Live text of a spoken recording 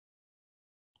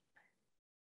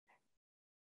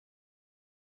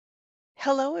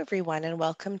Hello, everyone, and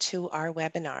welcome to our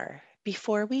webinar.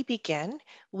 Before we begin,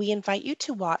 we invite you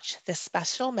to watch this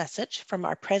special message from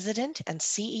our President and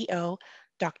CEO,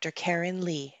 Dr. Karen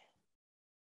Lee.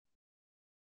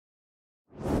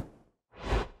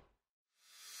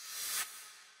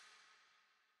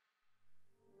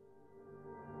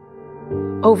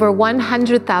 Over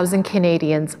 100,000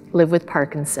 Canadians live with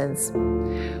Parkinson's.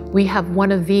 We have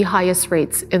one of the highest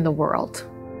rates in the world.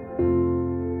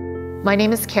 My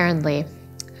name is Karen Lee.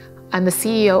 I'm the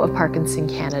CEO of Parkinson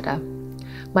Canada.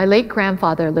 My late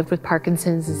grandfather lived with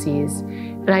Parkinson's disease,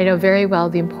 and I know very well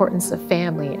the importance of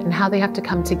family and how they have to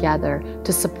come together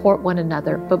to support one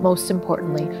another, but most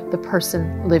importantly, the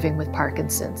person living with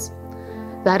Parkinson's.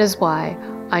 That is why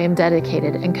I am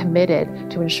dedicated and committed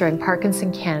to ensuring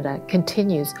Parkinson Canada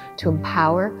continues to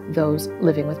empower those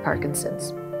living with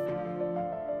Parkinson's.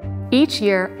 Each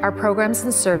year, our programs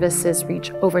and services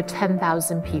reach over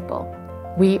 10,000 people.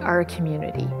 We are a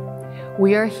community.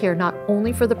 We are here not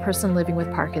only for the person living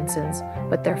with Parkinson's,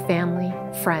 but their family,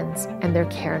 friends, and their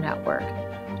care network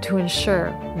to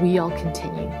ensure we all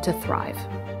continue to thrive.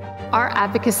 Our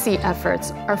advocacy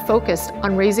efforts are focused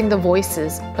on raising the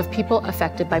voices of people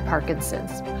affected by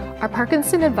Parkinson's. Our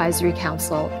Parkinson Advisory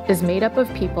Council is made up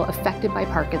of people affected by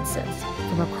Parkinson's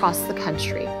from across the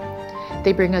country.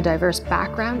 They bring a diverse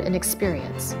background and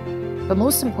experience, but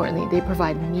most importantly, they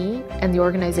provide me and the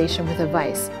organization with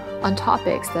advice on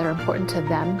topics that are important to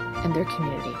them and their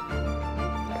community.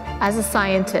 As a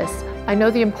scientist, I know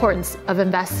the importance of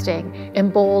investing in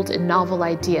bold and novel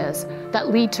ideas that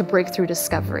lead to breakthrough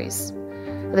discoveries.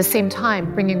 At the same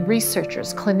time, bringing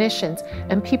researchers, clinicians,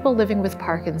 and people living with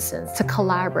Parkinson's to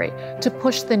collaborate to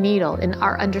push the needle in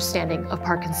our understanding of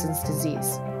Parkinson's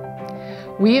disease.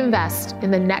 We invest in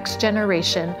the next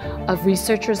generation of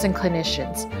researchers and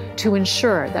clinicians to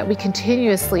ensure that we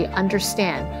continuously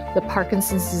understand the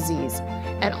Parkinson's disease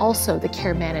and also the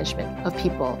care management of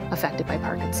people affected by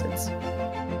Parkinson's.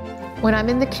 When I'm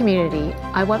in the community,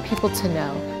 I want people to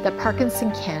know that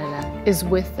Parkinson Canada is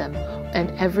with them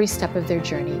in every step of their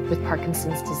journey with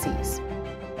Parkinson's disease.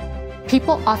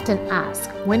 People often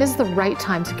ask, when is the right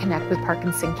time to connect with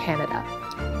Parkinson Canada?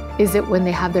 Is it when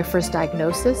they have their first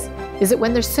diagnosis? Is it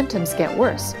when their symptoms get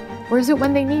worse? Or is it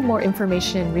when they need more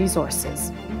information and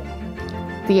resources?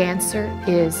 The answer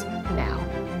is now.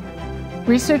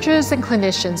 Researchers and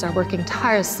clinicians are working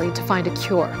tirelessly to find a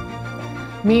cure.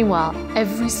 Meanwhile,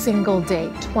 every single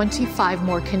day, 25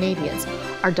 more Canadians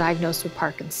are diagnosed with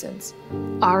Parkinson's.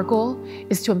 Our goal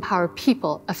is to empower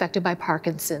people affected by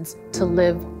Parkinson's to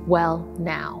live well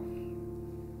now.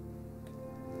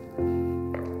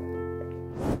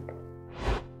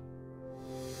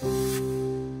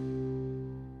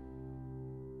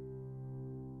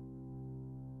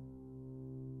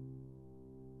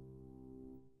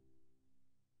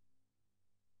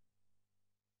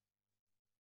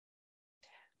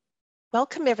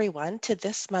 Welcome, everyone, to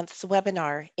this month's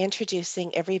webinar,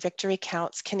 introducing Every Victory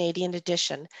Counts Canadian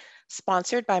edition,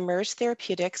 sponsored by MERS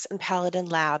Therapeutics and Paladin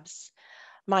Labs.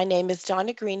 My name is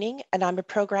Donna Greening, and I'm a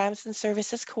Programs and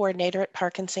Services Coordinator at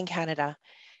Parkinson Canada.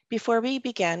 Before we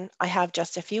begin, I have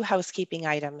just a few housekeeping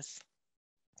items.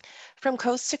 From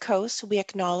coast to coast, we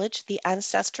acknowledge the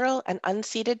ancestral and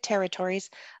unceded territories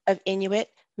of Inuit,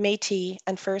 Métis,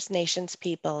 and First Nations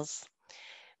peoples.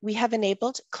 We have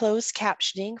enabled closed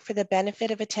captioning for the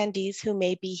benefit of attendees who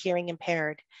may be hearing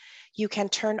impaired. You can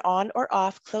turn on or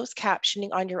off closed captioning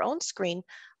on your own screen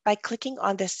by clicking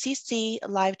on the CC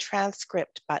Live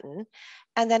Transcript button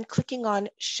and then clicking on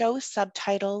Show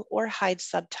Subtitle or Hide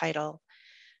Subtitle.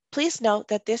 Please note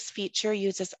that this feature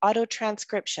uses auto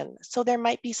transcription, so there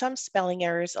might be some spelling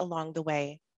errors along the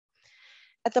way.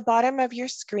 At the bottom of your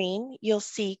screen, you'll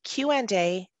see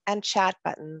Q&A and chat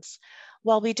buttons.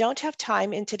 While we don't have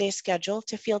time in today's schedule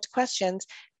to field questions,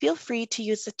 feel free to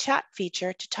use the chat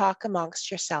feature to talk amongst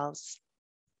yourselves.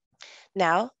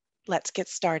 Now, let's get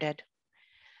started.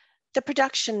 The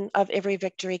production of Every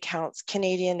Victory Counts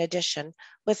Canadian edition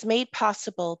was made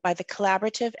possible by the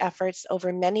collaborative efforts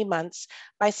over many months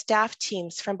by staff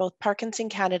teams from both Parkinson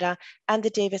Canada and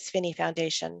the Davis-Phinney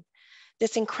Foundation.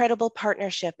 This incredible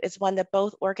partnership is one that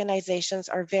both organizations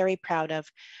are very proud of,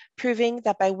 proving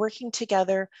that by working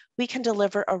together, we can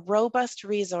deliver a robust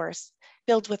resource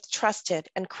filled with trusted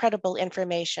and credible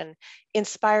information,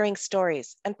 inspiring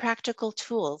stories, and practical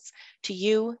tools to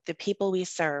you, the people we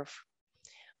serve.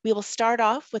 We will start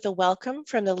off with a welcome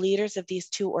from the leaders of these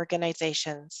two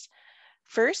organizations.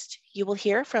 First, you will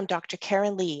hear from Dr.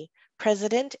 Karen Lee,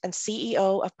 President and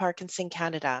CEO of Parkinson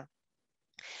Canada.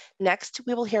 Next,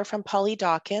 we will hear from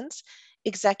Dawkins,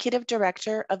 Executive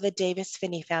Director of the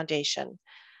Davis-Phinney Foundation.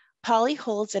 Polly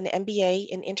holds an MBA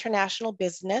in International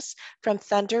Business from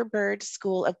Thunderbird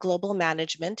School of Global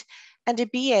Management and a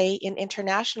BA in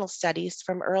International Studies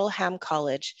from Earlham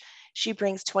College. She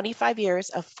brings 25 years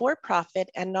of for-profit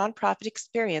and nonprofit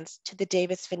experience to the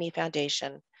Davis Phinney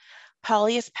Foundation.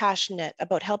 Polly is passionate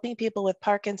about helping people with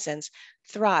Parkinson's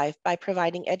thrive by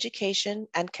providing education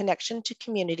and connection to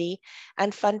community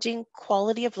and funding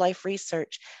quality of life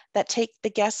research that take the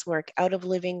guesswork out of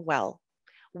living well.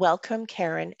 Welcome,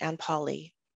 Karen and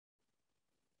Polly.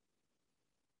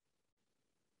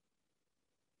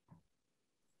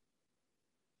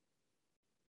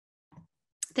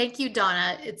 Thank you,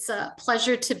 Donna. It's a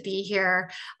pleasure to be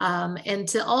here and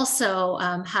to also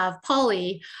have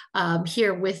Polly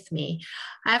here with me.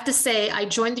 I have to say, I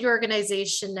joined the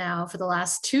organization now for the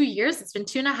last 2 years. It's been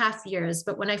 2.5 years,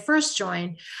 but when I first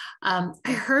joined, I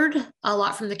heard a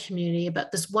lot from the community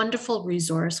about this wonderful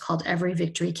resource called Every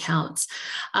Victory Counts.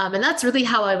 And that's really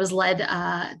how I was led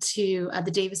to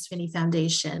the Davis Phinney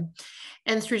Foundation.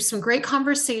 And through some great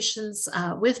conversations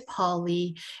with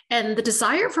Polly and the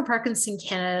desire for Parkinson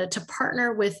Canada to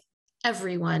partner with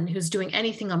everyone who's doing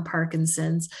anything on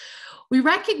Parkinson's, we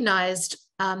recognized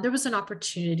there was an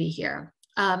opportunity here.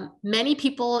 Many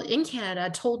people in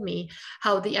Canada told me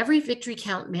how the Every Victory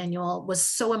Count manual was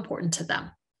so important to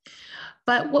them.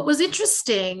 But what was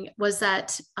interesting was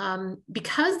that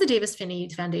because the Davis Phinney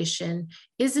Foundation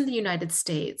is in the United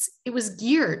States, it was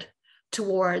geared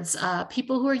towards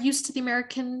people who are used to the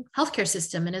American healthcare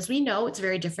system. And as we know, it's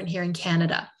very different here in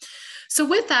Canada. So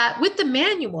with that, with the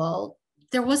manual,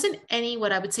 there wasn't any,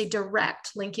 what I would say,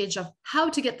 direct linkage of how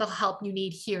to get the help you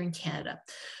need here in Canada.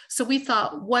 So we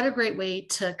thought, what a great way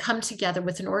to come together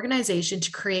with an organization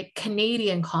to create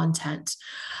Canadian content.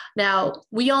 Now,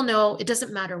 we all know it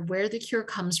doesn't matter where the cure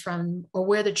comes from or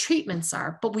where the treatments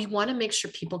are, but we want to make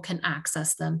sure people can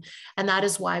access them. And that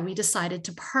is why we decided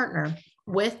to partner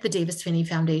with the Davis Phinney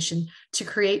Foundation to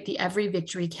create the Every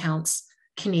Victory Counts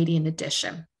Canadian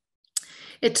edition.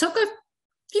 It took a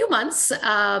few months,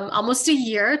 almost a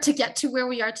year, to get to where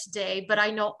we are today, but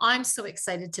I know I'm so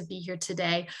excited to be here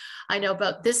today. I know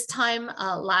about this time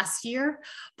last year,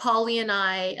 Polly and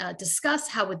I discussed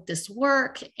how would this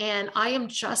work, and I am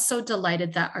just so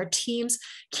delighted that our teams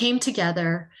came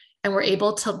together and were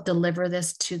able to deliver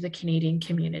this to the Canadian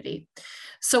community.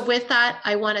 So with that,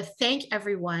 I want to thank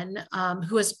everyone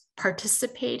who has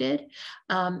participated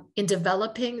in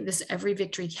developing this Every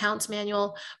Victory Counts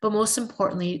manual, but most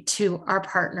importantly to our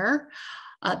partner,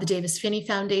 the Davis Phinney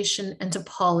Foundation, and to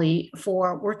Polly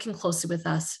for working closely with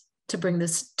us to bring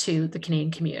this to the Canadian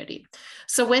community.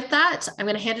 So with that, I'm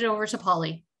going to hand it over to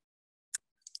Polly.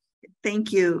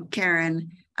 Thank you, Karen.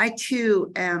 I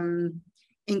too am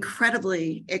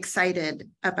incredibly excited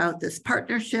about this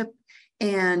partnership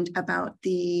and about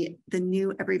the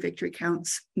new Every Victory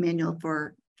Counts manual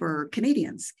for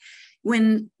Canadians.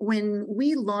 When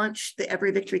we launched the Every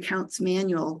Victory Counts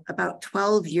manual about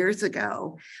 12 years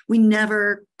ago, we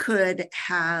never could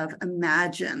have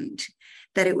imagined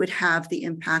that it would have the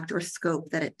impact or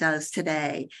scope that it does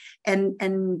today.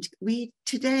 And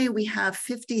today we have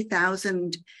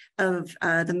 50,000 of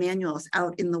the manuals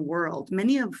out in the world,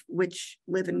 many of which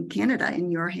live in Canada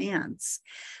in your hands.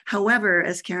 However,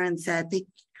 as Karen said,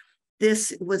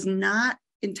 this was not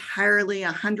entirely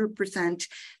 100%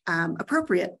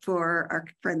 appropriate for our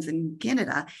friends in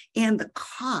Canada, and the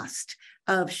cost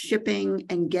of shipping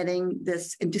and getting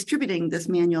this and distributing this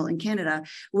manual in Canada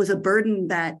was a burden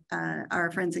that our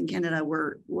friends in Canada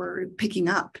were picking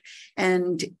up.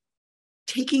 And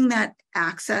taking that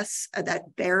access,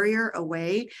 that barrier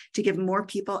away to give more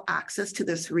people access to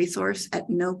this resource at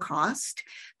no cost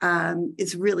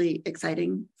is really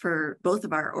exciting for both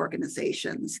of our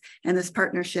organizations. And this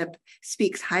partnership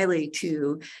speaks highly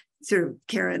to sort of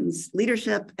Karen's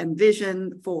leadership and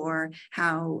vision for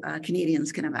how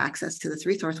Canadians can have access to this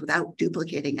resource without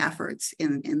duplicating efforts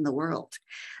in the world.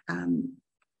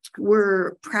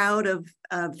 We're proud of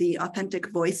the authentic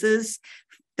voices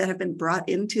that have been brought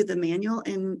into the manual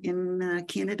in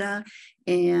Canada,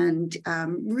 and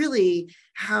really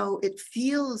how it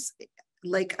feels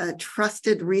like a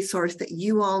trusted resource that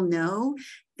you all know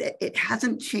that it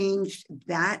hasn't changed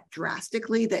that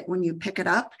drastically, that when you pick it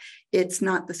up, it's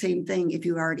not the same thing if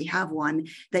you already have one,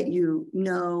 that you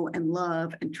know and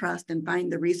love and trust and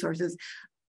find the resources.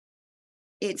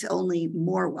 It's only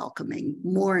more welcoming,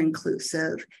 more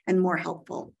inclusive, and more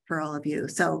helpful for all of you.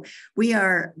 So we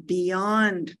are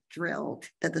beyond thrilled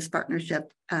that this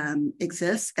partnership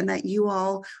exists and that you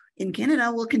all in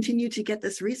Canada will continue to get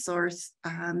this resource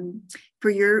for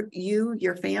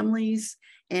your families,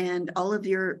 and all of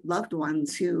your loved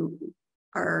ones who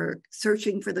are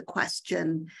searching for the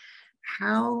question,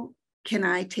 how can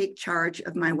I take charge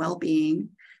of my well-being?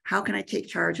 How can I take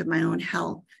charge of my own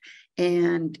health?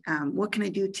 And what can I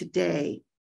do today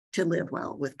to live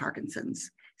well with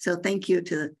Parkinson's? So thank you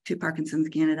to Parkinson's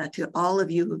Canada, to all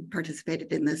of you who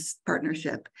participated in this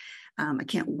partnership. I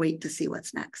can't wait to see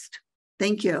what's next.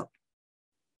 Thank you.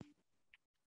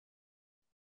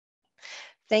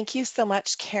 Thank you so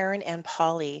much, Karen and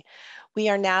Polly. We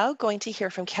are now going to hear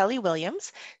from Kelly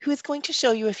Williams, who is going to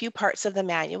show you a few parts of the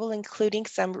manual, including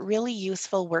some really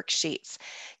useful worksheets.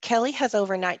 Kelly has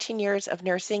over 19 years of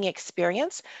nursing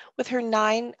experience with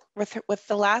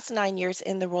the last 9 years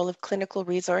in the role of clinical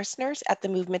resource nurse at the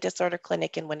Movement Disorder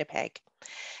Clinic in Winnipeg.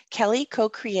 Kelly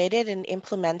co-created and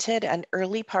implemented an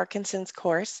early Parkinson's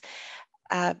course,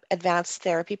 advanced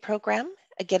therapy program,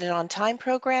 a Get It On Time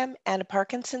program, and a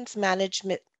Parkinson's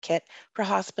management kit for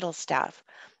hospital staff.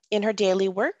 In her daily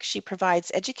work, she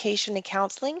provides education and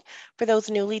counseling for those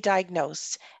newly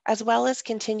diagnosed, as well as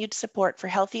continued support for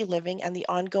healthy living and the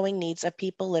ongoing needs of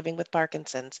people living with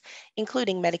Parkinson's,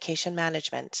 including medication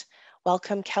management.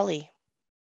 Welcome, Kelly.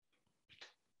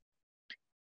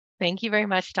 Thank you very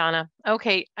much, Donna.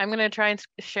 Okay, I'm going to try and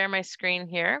share my screen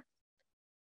here.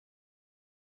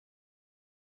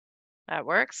 That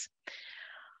works.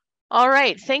 All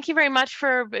right, thank you very much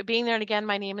for being there. And again,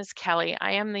 my name is Kelly.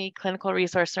 I am the clinical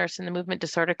resource nurse in the Movement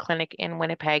Disorder Clinic in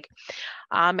Winnipeg.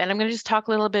 And I'm going to just talk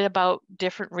a little bit about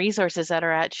different resources that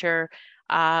are at your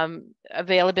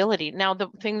availability. Now, the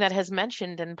thing that has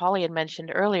mentioned, and Polly had mentioned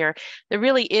earlier, there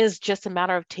really is just a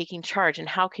matter of taking charge. And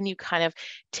how can you kind of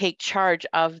take charge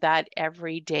of that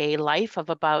everyday life of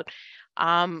about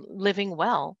living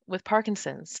well with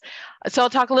Parkinson's. So I'll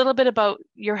talk a little bit about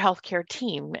your healthcare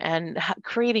team and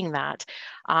creating that,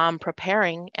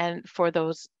 preparing and for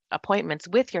those appointments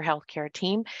with your healthcare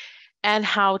team, and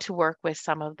how to work with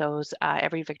some of those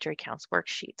Every Victory Counts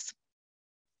worksheets.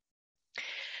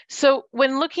 So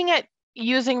when looking at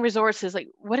using resources, like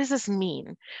what does this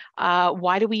mean?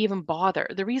 Why do we even bother?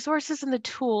 The resources and the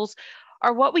tools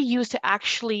are what we use to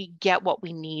actually get what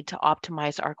we need to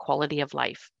optimize our quality of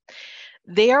life.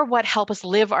 They are what help us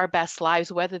live our best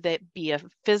lives, whether that be a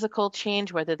physical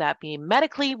change, whether that be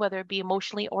medically, whether it be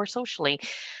emotionally or socially.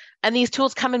 And these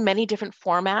tools come in many different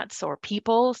formats or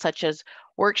people, such as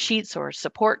worksheets or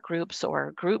support groups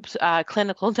or groups,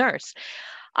 clinical nurse.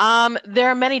 There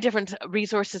are many different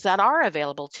resources that are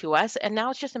available to us, and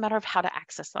now it's just a matter of how to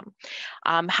access them,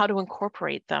 how to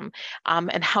incorporate them,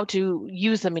 and how to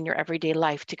use them in your everyday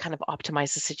life to kind of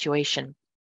optimize the situation.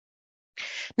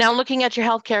 Now, looking at your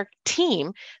healthcare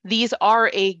team, these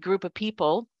are a group of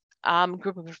people,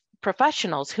 group of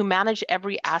professionals who manage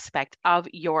every aspect of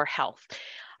your health.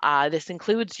 This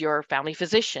includes your family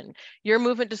physician, your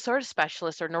movement disorder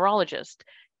specialist or neurologist,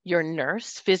 your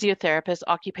nurse, physiotherapist,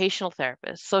 occupational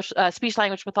therapist, speech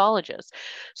language pathologist,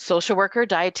 social worker,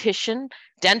 dietitian,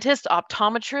 dentist,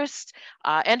 optometrist,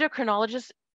 endocrinologist,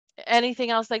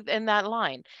 anything else like in that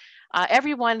line.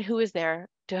 Everyone who is there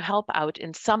to help out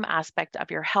in some aspect of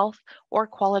your health or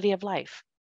quality of life.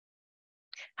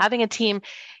 Having a team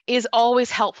is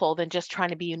always helpful than just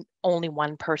trying to be only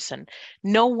one person.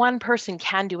 No one person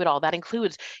can do it all. That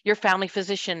includes your family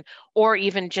physician or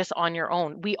even just on your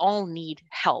own. We all need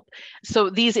help. So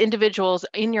these individuals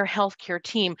in your healthcare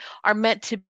team are meant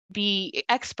to be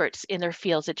experts in their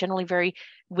fields. They're generally very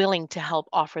willing to help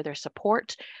offer their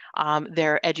support,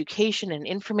 their education and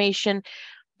information.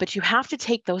 But you have to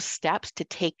take those steps to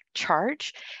take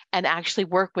charge and actually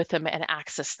work with them and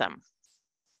access them.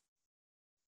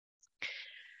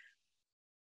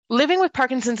 Living with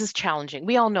Parkinson's is challenging.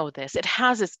 We all know this. It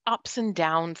has its ups and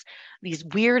downs, these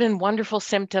weird and wonderful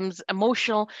symptoms,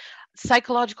 emotional,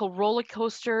 psychological roller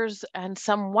coasters, and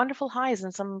some wonderful highs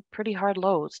and some pretty hard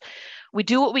lows. We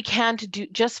do what we can to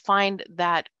just find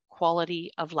that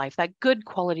quality of life, that good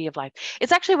quality of life.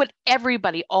 It's actually what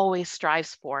everybody always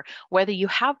strives for, whether you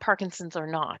have Parkinson's or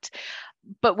not.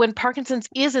 But when Parkinson's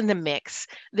is in the mix,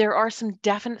 there are some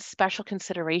definite special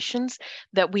considerations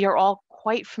that we are all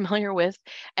quite familiar with,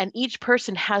 and each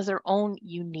person has their own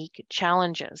unique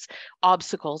challenges,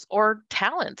 obstacles, or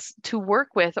talents to work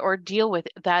with or deal with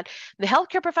that the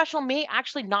healthcare professional may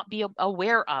actually not be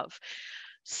aware of.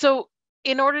 So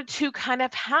in order to kind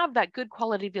of have that good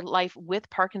quality of life with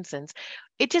Parkinson's,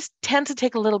 it just tends to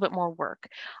take a little bit more work,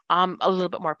 a little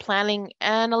bit more planning,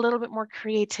 and a little bit more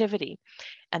creativity.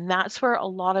 And that's where a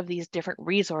lot of these different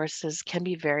resources can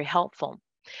be very helpful.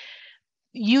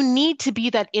 You need to be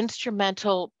that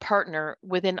instrumental partner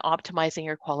within optimizing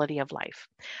your quality of life.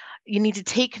 You need to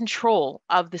take control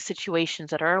of the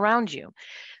situations that are around you.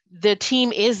 The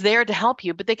team is there to help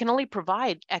you, but they can only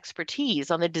provide expertise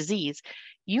on the disease.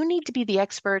 You need to be the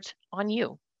expert on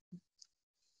you.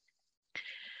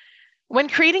 When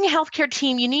creating a healthcare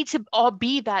team, you need to all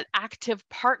be that active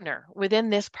partner within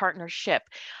this partnership.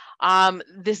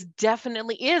 This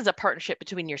definitely is a partnership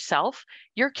between yourself,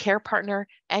 your care partner,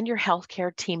 and your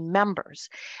healthcare team members.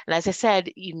 And as I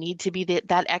said, you need to be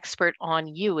that expert on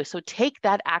you. So take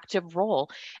that active role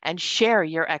and share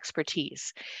your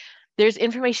expertise. There's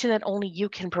information that only you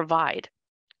can provide.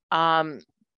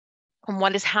 On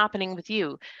what is happening with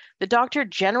you. The doctor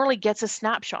generally gets a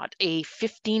snapshot, a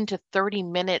 15 to 30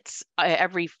 minutes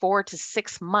every 4 to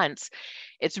 6 months.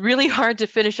 It's really hard to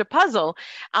finish a puzzle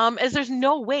as there's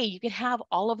no way you can have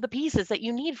all of the pieces that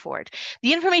you need for it.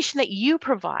 The information that you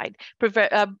provide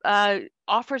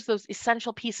offers those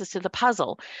essential pieces to the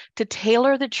puzzle to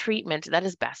tailor the treatment that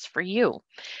is best for you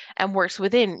and works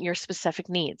within your specific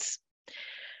needs.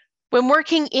 When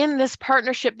working in this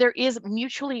partnership, there is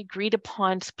mutually agreed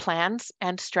upon plans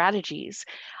and strategies.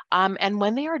 And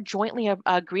when they are jointly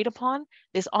agreed upon,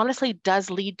 this honestly does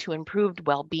lead to improved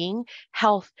well-being,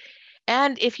 health.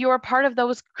 And if you are part of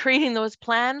those creating those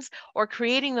plans or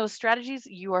creating those strategies,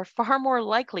 you are far more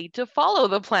likely to follow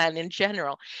the plan in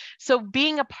general. So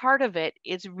being a part of it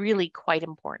is really quite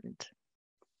important.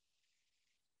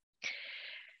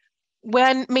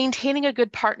 When maintaining a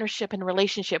good partnership and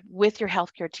relationship with your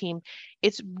healthcare team,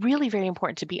 it's really very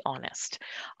important to be honest.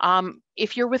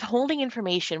 If you're withholding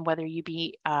information, whether you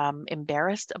be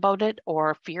embarrassed about it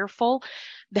or fearful,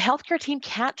 the healthcare team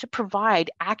can't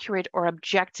provide accurate or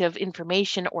objective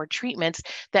information or treatments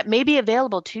that may be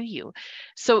available to you.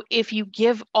 So if you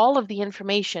give all of the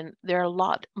information, they're a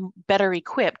lot better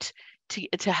equipped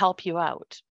to help you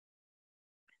out.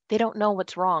 They don't know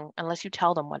what's wrong unless you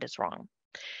tell them what is wrong.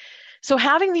 So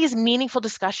having these meaningful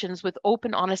discussions with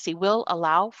open honesty will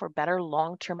allow for better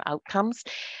long-term outcomes,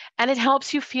 and it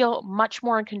helps you feel much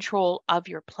more in control of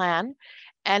your plan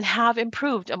and have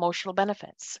improved emotional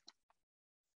benefits.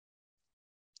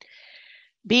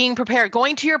 Being prepared,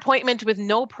 going to your appointment with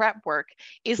no prep work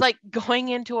is like going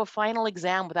into a final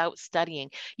exam without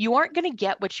studying. You aren't going to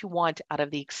get what you want out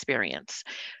of the experience.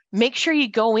 Make sure you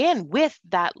go in with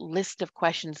that list of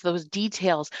questions, those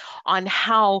details on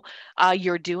how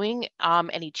you're doing,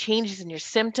 any changes in your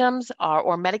symptoms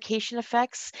or medication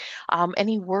effects,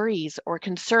 any worries or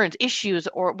concerns, issues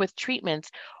or with treatments,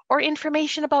 or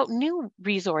information about new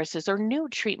resources or new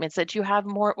treatments that you have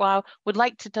more would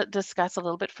like to discuss a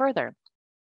little bit further.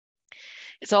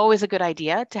 It's always a good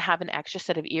idea to have an extra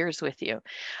set of ears with you,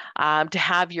 to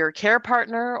have your care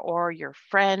partner or your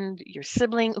friend, your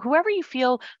sibling, whoever you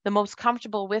feel the most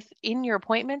comfortable with in your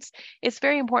appointments. It's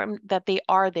very important that they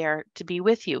are there to be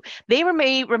with you. They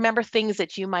may remember things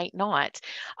that you might not,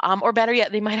 or better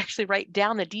yet, they might actually write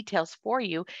down the details for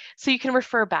you so you can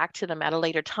refer back to them at a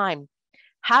later time.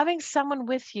 Having someone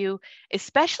with you,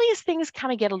 especially as things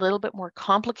kind of get a little bit more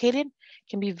complicated,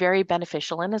 can be very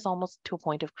beneficial and is almost to a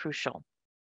point of crucial.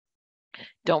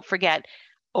 Don't forget,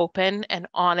 open and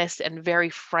honest and very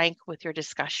frank with your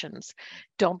discussions.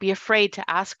 Don't be afraid to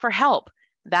ask for help.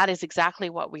 That is exactly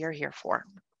what we are here for.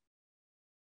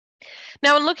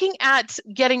 Now, in looking at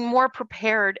getting more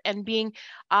prepared and being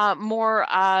more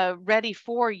ready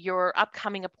for your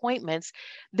upcoming appointments,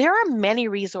 there are many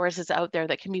resources out there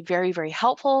that can be very, very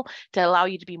helpful to allow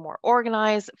you to be more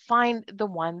organized. Find the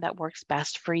one that works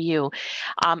best for you.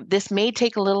 This may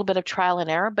take a little bit of trial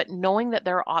and error, but knowing that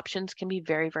there are options can be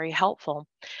very, very helpful.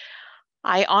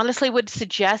 I honestly would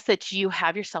suggest that you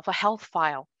have yourself a health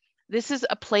file. This is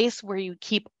a place where you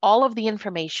keep all of the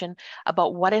information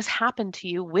about what has happened to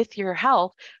you with your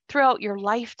health throughout your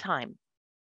lifetime.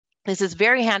 This is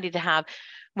very handy to have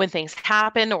when things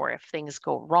happen or if things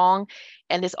go wrong,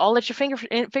 and it's all at your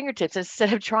fingertips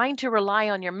instead of trying to rely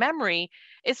on your memory,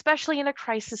 especially in a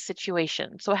crisis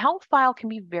situation. So a health file can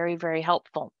be very, very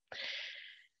helpful.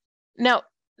 Now,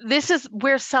 this is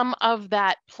where some of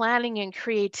that planning and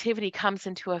creativity comes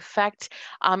into effect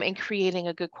in creating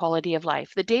a good quality of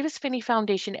life. The Davis-Phinney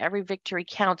Foundation Every Victory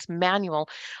Counts manual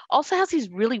also has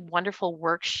these really wonderful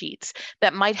worksheets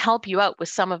that might help you out with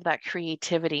some of that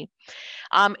creativity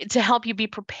to help you be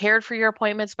prepared for your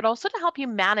appointments, but also to help you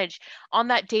manage on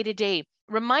that day-to-day,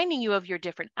 reminding you of your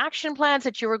different action plans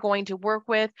that you are going to work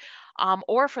with,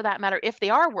 or for that matter, if they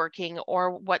are working,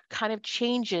 or what kind of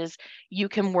changes you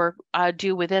can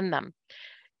do within them.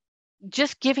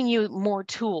 Just giving you more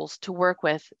tools to work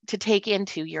with to take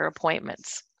into your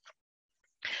appointments.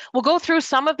 We'll go through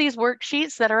some of these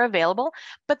worksheets that are available,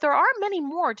 but there are many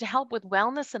more to help with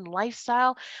wellness and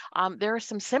lifestyle. There are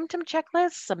some symptom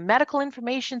checklists, some medical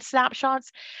information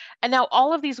snapshots, and now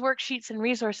all of these worksheets and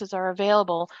resources are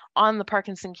available on the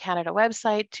Parkinson Canada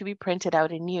website to be printed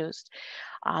out and used.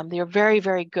 They're very,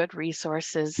 very good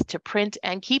resources to print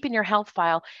and keep in your health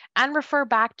file and refer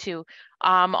back to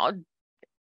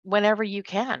whenever you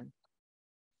can.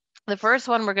 The first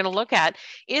one we're going to look at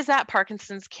is that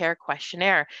Parkinson's Care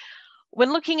Questionnaire.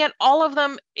 When looking at all of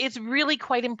them, it's really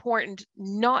quite important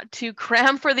not to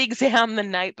cram for the exam the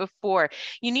night before.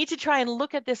 You need to try and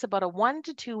look at this about 1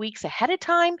 to 2 weeks ahead of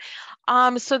time,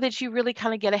 so that you really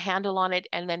kind of get a handle on it.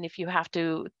 And then if you have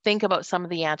to think about some of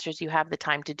the answers, you have the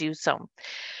time to do so.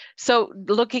 So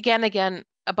look again,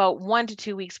 about 1 to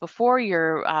 2 weeks before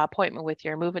your appointment with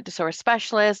your movement disorder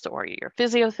specialist or your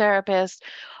physiotherapist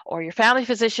or your family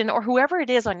physician or whoever it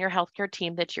is on your healthcare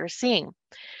team that you're seeing.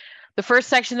 The first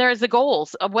section there is the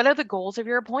goals. What are the goals of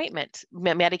your appointment?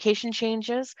 Medication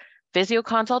changes, physio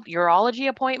consult, urology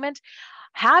appointment.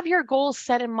 Have your goals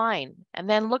set in mind, and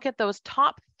then look at those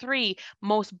top 3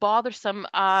 most bothersome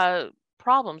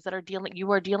problems that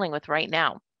you are dealing with right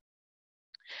now.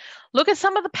 Look at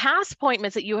some of the past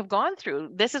appointments that you have gone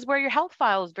through. This is where your health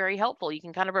file is very helpful. You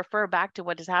can kind of refer back to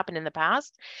what has happened in the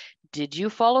past. Did you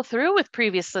follow through with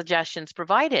previous suggestions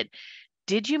provided?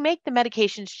 Did you make the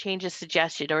medications changes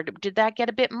suggested, or did that get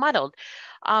a bit muddled?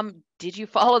 Did you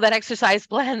follow that exercise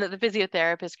plan that the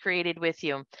physiotherapist created with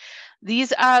you?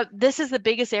 This is the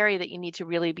biggest area that you need to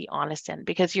really be honest in,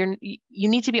 because you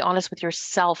need to be honest with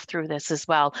yourself through this as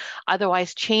well.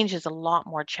 Otherwise, change is a lot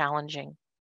more challenging.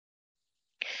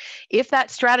 If that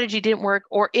strategy didn't work,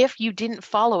 or if you didn't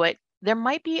follow it, there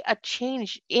might be a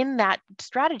change in that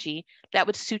strategy that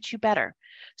would suit you better.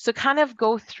 So kind of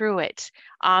go through it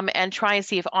and try and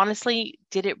see if honestly,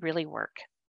 did it really work?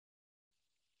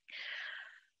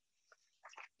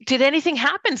 Did anything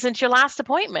happen since your last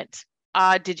appointment?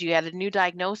 Did you get a new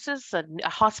diagnosis, a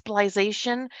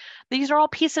hospitalization? These are all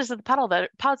pieces of the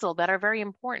puzzle that are very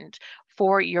important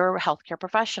for your healthcare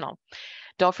professional.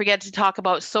 Don't forget to talk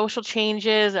about social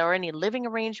changes or any living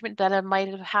arrangement that might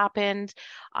have happened,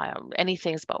 any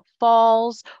things about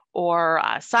falls or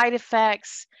side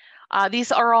effects.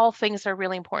 These are all things that are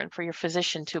really important for your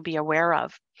physician to be aware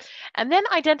of. And then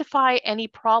identify any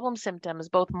problem symptoms,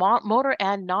 both motor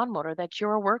and non-motor, that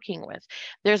you're working with.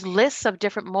 There's lists of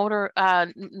different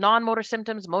non-motor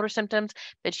symptoms, motor symptoms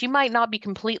that you might not be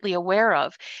completely aware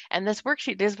of. And this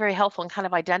worksheet is very helpful in kind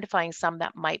of identifying some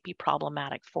that might be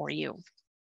problematic for you.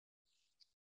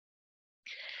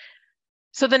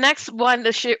 So the next one,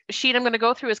 the sheet I'm going to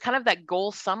go through is kind of that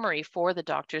goal summary for the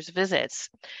doctor's visits.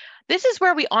 This is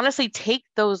where we honestly take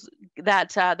those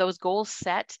goals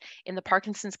set in the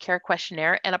Parkinson's Care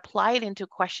Questionnaire and apply it into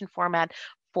question format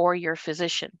for your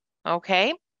physician,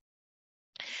 okay?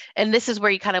 And this is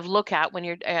where you kind of look at when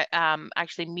you're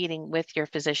actually meeting with your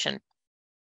physician.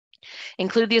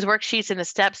 Include these worksheets in the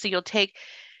steps so you'll take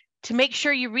to make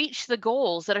sure you reach the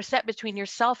goals that are set between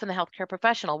yourself and the healthcare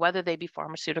professional, whether they be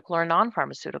pharmaceutical or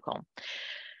non-pharmaceutical.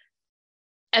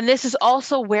 And this is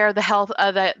also where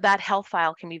the that health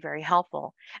file can be very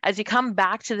helpful. As you come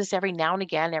back to this every now and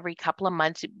again, every couple of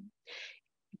months,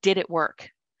 did it work?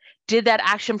 Did that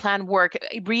action plan work?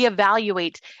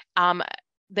 Reevaluate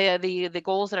the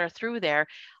goals that are through there.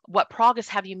 What progress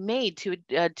have you made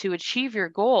to achieve your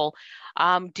goal?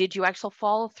 Did you actually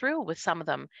follow through with some of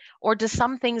them? Or do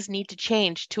some things need to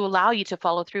change to allow you to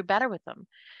follow through better with them?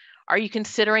 Are you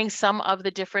considering some of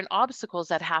the different obstacles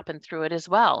that happen through it as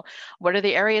well? What are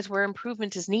the areas where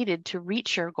improvement is needed to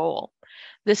reach your goal?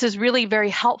 This is really very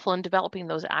helpful in developing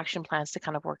those action plans to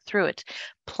kind of work through it.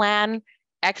 Plan,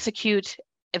 execute,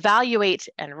 evaluate,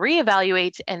 and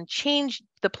reevaluate, and change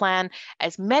the plan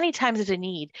as many times as you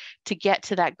need to get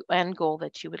to that end goal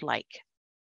that you would like.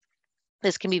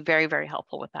 This can be very, very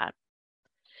helpful with that.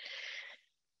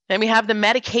 Then we have the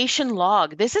medication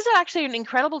log. This is actually an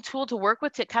incredible tool to work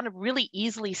with to kind of really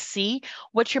easily see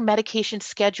what your medication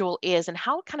schedule is and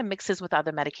how it kind of mixes with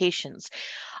other medications.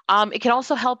 It can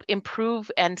also help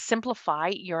improve and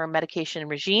simplify your medication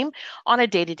regime on a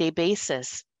day-to-day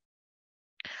basis.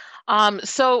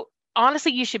 So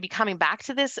honestly, you should be coming back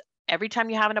to this every time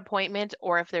you have an appointment,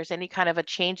 or if there's any kind of a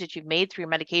change that you've made through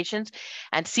your medications,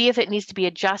 and see if it needs to be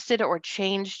adjusted or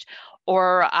changed,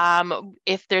 or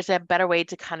if there's a better way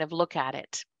to kind of look at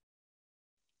it.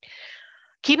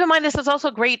 Keep in mind, this is also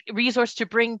a great resource to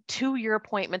bring to your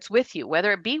appointments with you,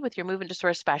 whether it be with your movement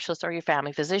disorder specialist or your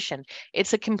family physician.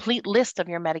 It's a complete list of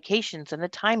your medications and the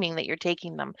timing that you're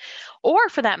taking them. Or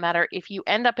for that matter, if you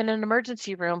end up in an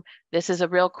emergency room, this is a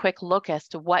real quick look as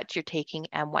to what you're taking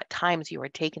and what times you are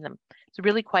taking them. It's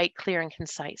really quite clear and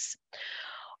concise.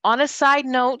 On a side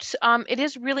note, it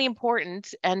is really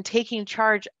important and taking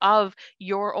charge of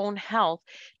your own health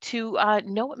to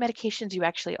know what medications you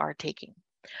actually are taking.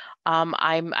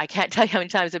 I can't tell you how many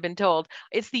times I've been told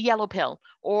it's the yellow pill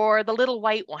or the little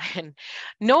white one.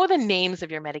 Know the names of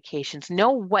your medications,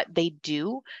 know what they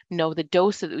do, know the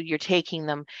dose that you're taking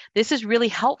them. This is really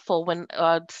helpful when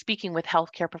speaking with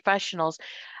healthcare professionals,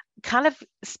 kind of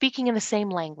speaking in the same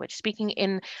language, speaking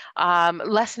in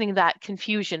lessening that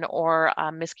confusion or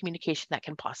miscommunication that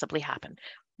can possibly happen,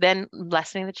 then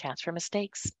lessening the chance for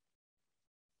mistakes.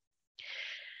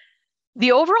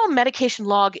 The overall medication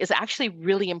log is actually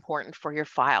really important for your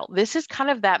file. This is kind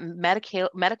of that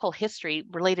medical history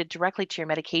related directly to your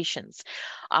medications.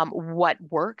 What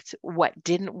worked, what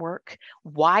didn't work,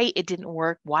 why it didn't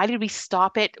work, why did we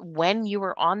stop it when you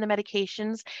were on the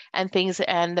medications, and things,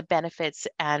 and the benefits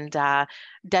and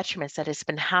detriments that it's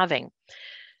been having.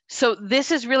 So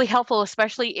this is really helpful,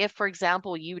 especially if, for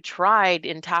example, you tried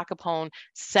entacapone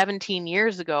 17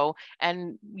 years ago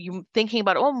and you thinking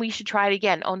about, oh, we should try it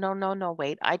again. Oh, no,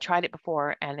 wait, I tried it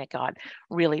before and it got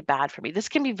really bad for me. This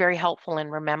can be very helpful in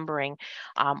remembering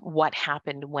what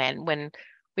happened when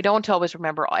we don't always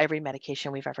remember every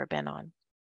medication we've ever been on.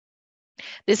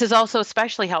 This is also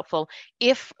especially helpful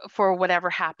if, for whatever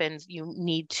happens, you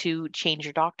need to change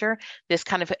your doctor. This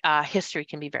kind of history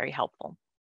can be very helpful.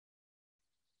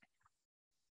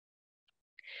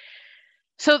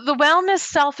 So the wellness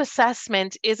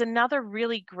self-assessment is another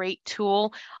really great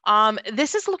tool.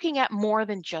 This is looking at more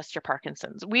than just your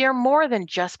Parkinson's. We are more than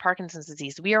just Parkinson's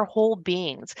disease. We are whole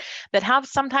beings that have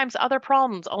sometimes other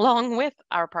problems along with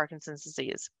our Parkinson's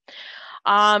disease.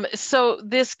 So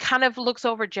this kind of looks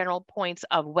over general points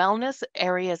of wellness,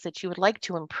 areas that you would like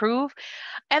to improve,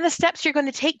 and the steps you're going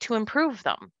to take to improve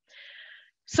them.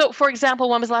 So, for example,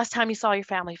 when was the last time you saw your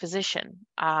family physician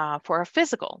for a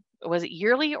physical? Was it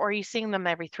yearly, or are you seeing them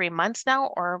every 3 months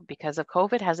now? Or because of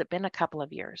COVID, has it been a couple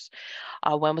of years?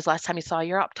 When was the last time you saw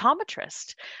your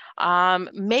optometrist?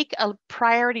 Make a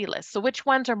priority list. So which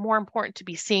ones are more important to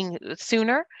be seeing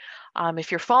sooner?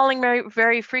 If you're falling very,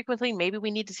 very frequently, maybe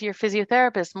we need to see your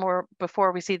physiotherapist more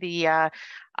before we see the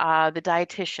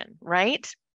dietitian,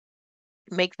 right?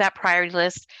 Make that priority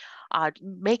list.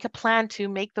 Make a plan to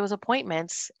make those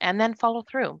appointments and then follow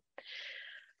through.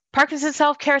 Parkinson's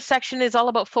self-care section is all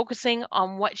about focusing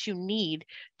on what you need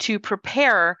to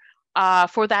prepare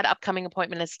for that upcoming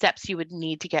appointment and steps you would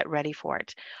need to get ready for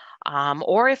it.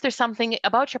 Or if there's something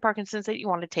about your Parkinson's that you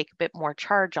want to take a bit more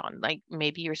charge on, like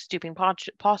maybe your stooping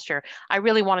posture, I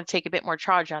really want to take a bit more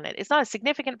charge on it. It's not a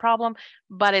significant problem,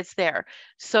 but it's there.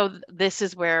 So this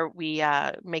is where we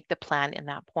make the plan in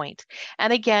that point.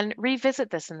 And again, revisit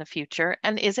this in the future.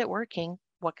 And is it working?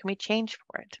 What can we change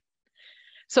for it?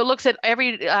 So it looks at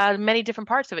many different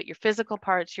parts of it, your physical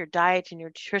parts, your diet and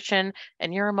your nutrition,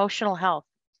 and your emotional health.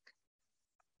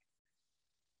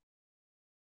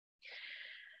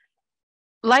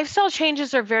 Lifestyle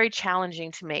changes are very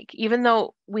challenging to make, even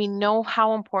though we know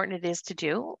how important it is to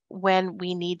do when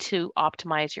we need to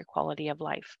optimize your quality of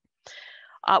life.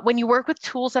 When you work with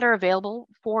tools that are available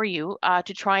for you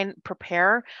to try and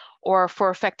prepare or for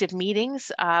effective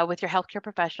meetings with your healthcare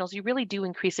professionals, you really do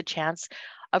increase a chance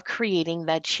of creating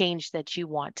that change that you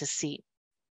want to see.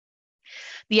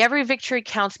 The Every Victory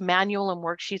Counts manual and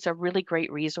worksheets are really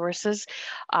great resources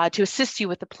to assist you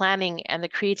with the planning and the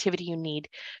creativity you need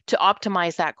to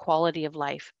optimize that quality of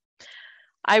life.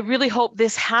 I really hope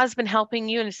this has been helping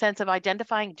you in a sense of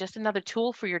identifying just another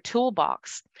tool for your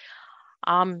toolbox.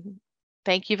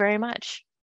 Thank you very much.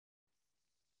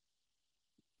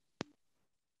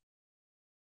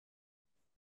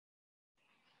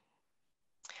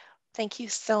 Thank you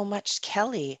so much,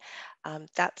 Kelly.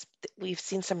 We've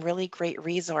seen some really great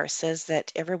resources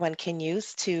that everyone can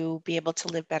use to be able to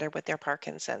live better with their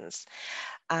Parkinson's.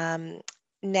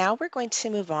 Now we're going to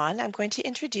move on. I'm going to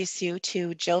introduce you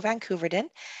to Joe Van Koeverden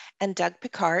and Doug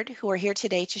Pickard, who are here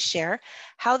today to share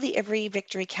how the Every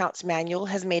Victory Counts manual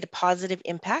has made a positive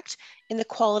impact in the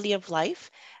quality of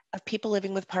life of people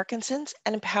living with Parkinson's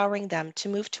and empowering them to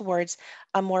move towards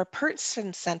a more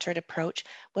person-centered approach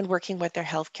when working with their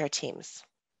healthcare teams.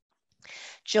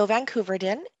 Joe Van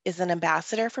Koeverden is an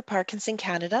ambassador for Parkinson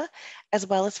Canada, as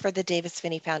well as for the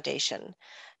Davis-Phinney Foundation.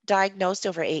 Diagnosed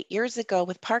over 8 years ago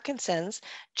with Parkinson's,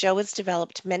 Joe has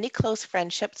developed many close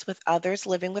friendships with others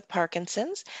living with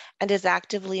Parkinson's and is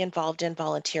actively involved in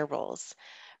volunteer roles.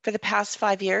 For the past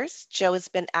 5 years, Joe has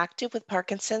been active with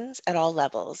Parkinson's at all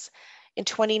levels. In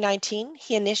 2019,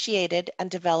 he initiated and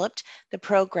developed the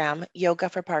program Yoga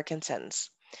for Parkinson's.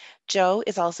 Joe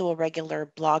is also a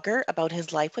regular blogger about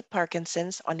his life with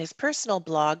Parkinson's on his personal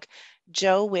blog,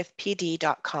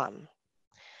 joewithpd.com.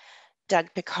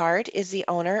 Doug Pickard is the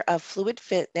owner of Fluid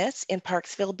Fitness in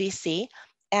Parksville, BC,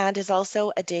 and is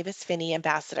also a Davis-Phinney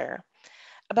ambassador.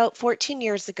 About 14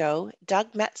 years ago,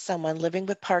 Doug met someone living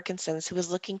with Parkinson's who was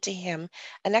looking to him,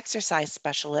 an exercise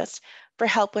specialist, for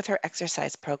help with her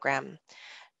exercise program.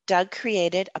 Doug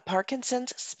created a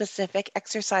Parkinson's-specific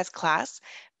exercise class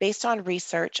based on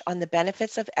research on the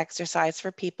benefits of exercise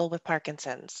for people with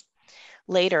Parkinson's.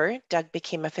 Later, Doug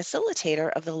became a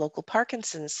facilitator of the local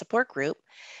Parkinson's support group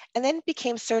and then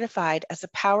became certified as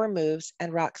a Power Moves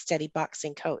and Rocksteady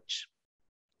boxing coach.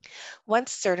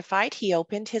 Once certified, he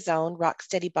opened his own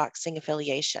Rocksteady boxing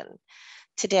affiliation.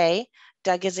 Today,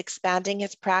 Doug is expanding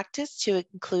his practice to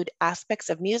include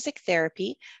aspects of music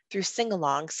therapy through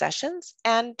sing-along sessions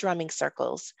and drumming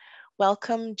circles.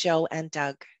 Welcome, Joe and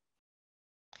Doug.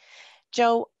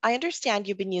 Joe, I understand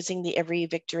you've been using the Every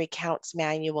Victory Counts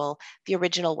manual, the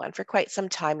original one, for quite some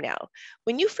time now.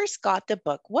 When you first got the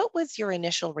book, what was your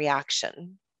initial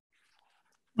reaction?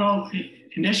 Well,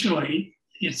 initially,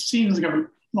 it seems like a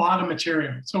lot of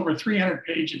material. It's over 300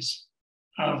 pages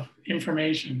of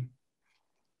information.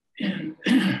 And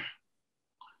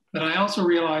but I also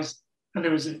realized that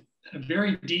there was a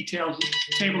very detailed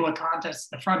table of contents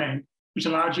at the front end, which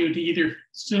allowed you to either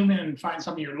zoom in and find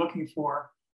something you're looking for,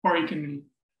 or you can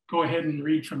go ahead and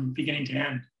read from beginning to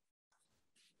end.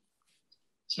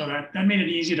 So that made it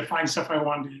easy to find stuff I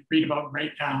wanted to read about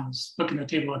right now, is look in the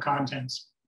table of contents.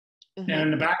 Mm-hmm. And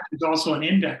in the back, there's also an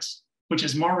index, which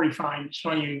is more refined,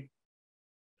 showing you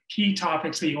key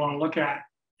topics that you want to look at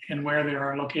and where they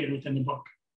are located within the book.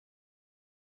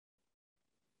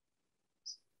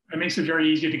 It makes it very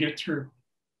easy to get through.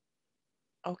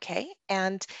 Okay,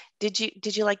 and did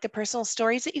you like the personal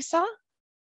stories that you saw?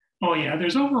 Oh yeah,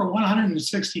 there's over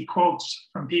 160 quotes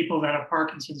from people that have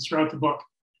Parkinson's throughout the book.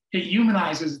 It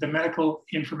humanizes the medical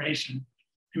information.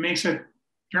 It makes it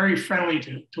very friendly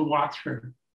to walk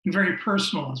through and very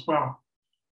personal as well.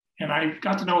 And I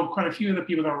got to know quite a few of the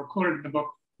people that were quoted in the book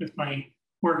with my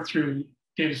work through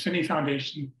the Phinney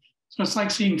Foundation. So it's like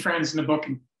seeing friends in the book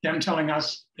and them telling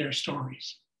us their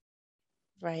stories.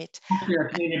 Right. Hopefully our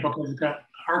Canadian book has got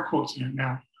our quotes in it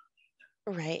now.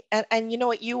 Right. And you know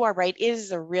what, you are right. It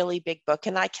is a really big book,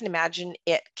 and I can imagine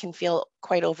it can feel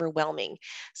quite overwhelming.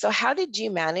 So how did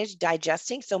you manage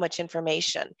digesting so much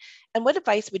information? And what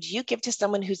advice would you give to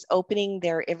someone who's opening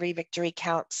their Every Victory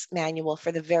Counts manual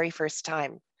for the very first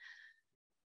time?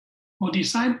 Well,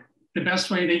 decide the best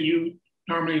way that you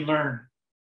normally learn.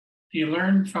 Do you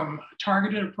learn from a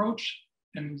targeted approach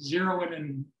and zero in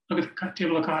and look at the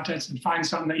table of contents and find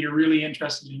something that you're really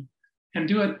interested in and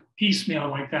do it piecemeal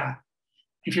like that?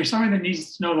 If you're someone that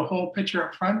needs to know the whole picture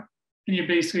up front, then you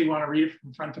basically want to read it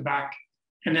from front to back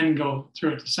and then go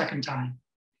through it the second time.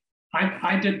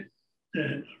 I did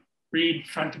the read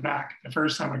front to back the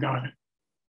first time I got it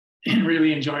and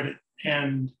really enjoyed it.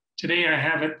 And today I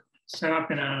have it set up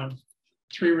in a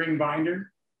 3-ring binder,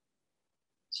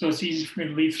 so it's easy for me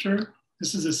to leaf through.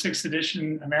 This is a 6th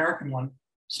edition American one.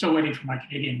 Still waiting for my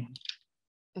Canadian one.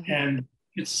 Mm-hmm. And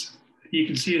you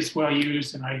can see it's well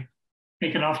used, and I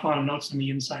make an awful lot of notes on the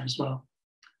inside as well.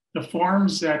 The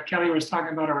forms that Kelly was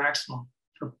talking about are excellent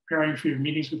for preparing for your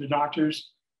meetings with the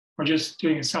doctors or just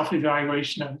doing a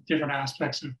self-evaluation of different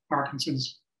aspects of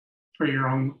Parkinson's for your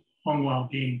own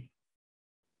well-being.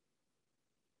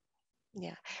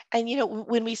 Yeah. And, you know,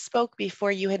 when we spoke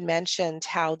before, you had mentioned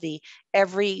how the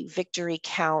Every Victory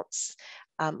Counts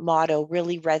motto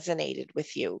really resonated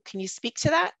with you. Can you speak to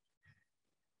that?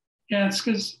 Yeah, it's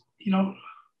because, you know,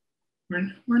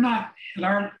 we're not in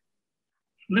our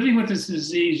living with this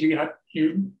disease. You're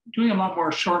doing a lot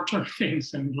more short-term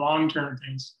things than long-term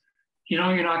things. You know,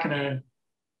 you're not going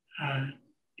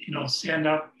to, stand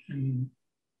up and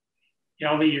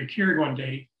yell that you're cured one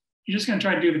day. You're just going to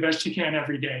try to do the best you can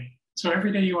every day. So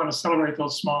every day you want to celebrate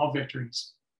those small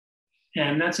victories.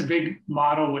 And that's a big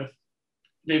motto with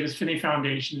David's Phinney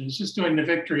Foundation, is just doing the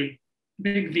victory,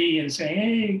 big V, and saying,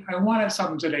 hey, I wanted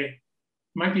something today. It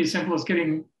might be as simple as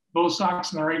getting both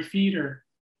socks on the right feet or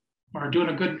doing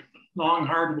a good, long,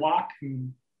 hard walk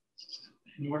and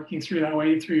working through that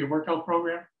way through your workout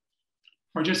program,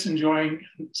 or just enjoying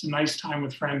some nice time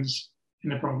with friends in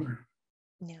the program.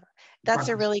 Yeah, that's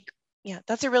a really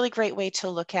great way to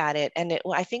look at it. And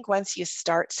I think once you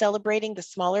start celebrating the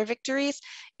smaller victories,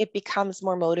 it becomes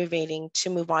more motivating to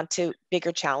move on to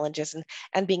bigger challenges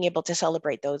and being able to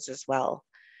celebrate those as well.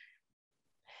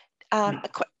 I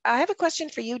have a question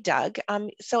for you, Doug.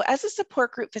 So as a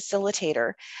support group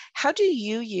facilitator, how do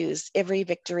you use Every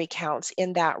Victory Counts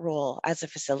in that role as a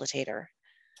facilitator?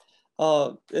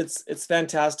 Oh, it's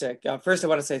fantastic. First, I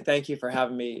want to say thank you for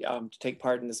having me to take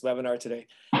part in this webinar today.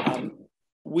 I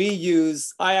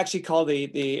actually call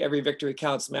the Every Victory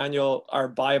Counts manual our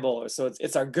Bible. So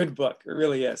it's our good book. It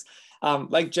really is.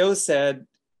 Like Joe said,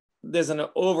 there's an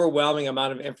overwhelming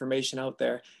amount of information out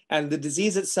there, and the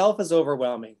disease itself is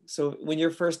overwhelming. So when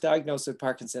you're first diagnosed with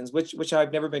Parkinson's, which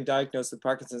I've never been diagnosed with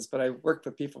Parkinson's, but I've worked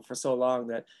with people for so long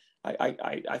that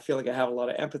I feel like I have a lot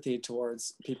of empathy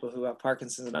towards people who have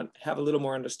Parkinson's and have a little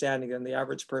more understanding than the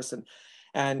average person.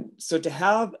 And so to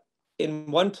have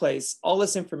in one place all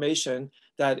this information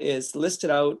that is listed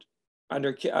out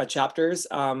under chapters,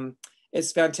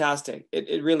 it's fantastic.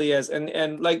 It really is.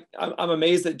 And like, I'm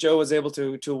amazed that Joe was able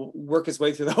to work his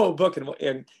way through the whole book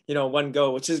in one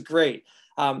go, which is great.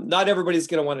 Not everybody's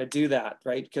going to want to do that,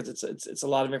 right? Because it's a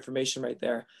lot of information right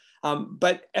there.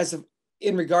 But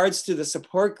in regards to the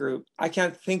support group, I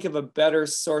can't think of a better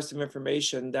source of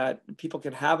information that people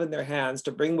can have in their hands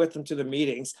to bring with them to the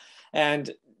meetings. And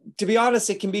to be honest,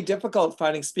 it can be difficult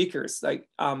finding speakers. Like,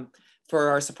 for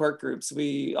our support groups,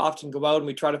 we often go out and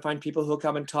we try to find people who'll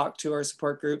come and talk to our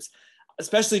support groups,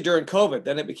 especially during COVID.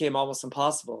 Then it became almost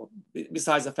impossible,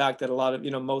 besides the fact that a lot of,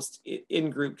 most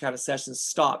in-group kind of sessions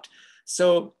stopped.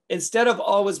 So instead of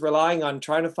always relying on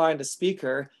trying to find a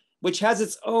speaker, which has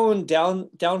its own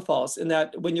downfalls, in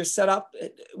that when you're set up,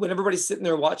 when everybody's sitting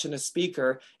there watching a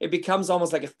speaker, it becomes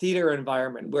almost like a theater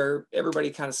environment where everybody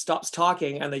kind of stops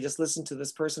talking and they just listen to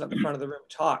this person at the front of the room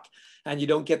talk. And you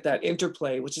don't get that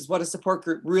interplay, which is what a support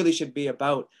group really should be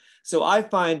about. So I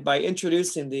find by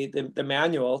introducing the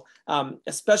manual,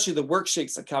 especially the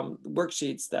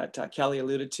worksheets that Kelly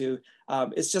alluded to,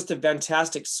 it's just a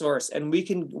fantastic source. And we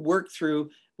can work through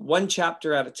one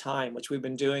chapter at a time, which we've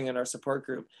been doing in our support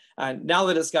group. And now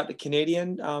that it's got the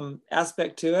Canadian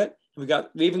aspect to it,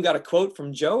 we even got a quote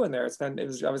from Joe in there.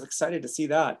 I was excited to see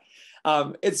that.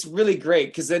 It's really great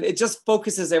because then it just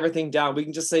focuses everything down. We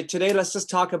can just say, today, let's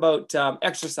just talk about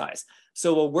exercise.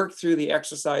 So we'll work through the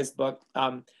exercise book.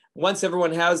 Once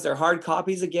everyone has their hard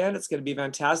copies again, it's going to be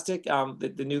fantastic.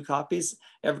 The new copies,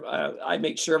 I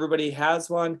make sure everybody has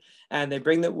one and they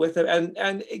bring that with them.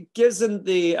 And it gives them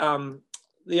the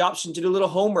option to do a little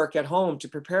homework at home to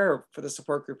prepare for the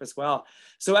support group as well.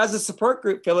 So as a support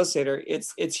group facilitator,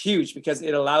 it's huge because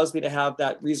it allows me to have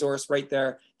that resource right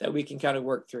there that we can kind of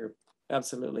work through.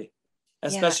 Absolutely.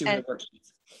 Especially with the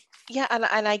worksheets. Yeah,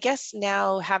 and I guess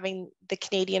now having the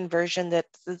Canadian version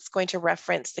that's going to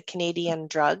reference the Canadian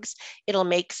drugs, it'll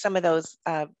make some of those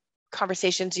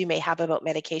conversations you may have about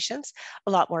medications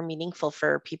a lot more meaningful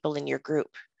for people in your group.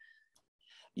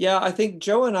 Yeah, I think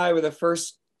Joe and I were the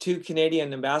first 2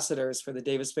 Canadian ambassadors for the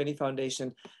Davis Phinney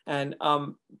Foundation. And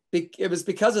it was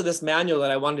because of this manual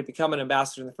that I wanted to become an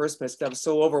ambassador in the first place, because I was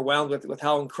so overwhelmed with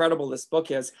how incredible this book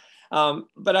is.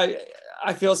 But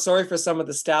I feel sorry for some of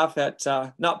the staff at,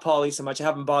 not Polly so much, I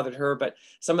haven't bothered her, but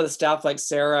some of the staff like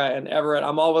Sarah and Everett,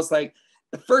 I'm always like,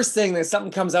 the first thing that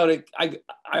something comes out, I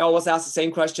always ask the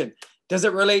same question. Does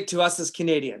it relate to us as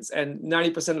Canadians? And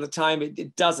 90% of the time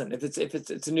it doesn't. If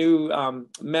it's a new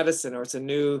medicine or it's a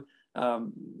new,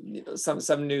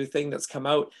 some new thing that's come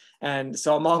out. And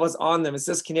so I'm always on them. Is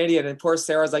this Canadian? And poor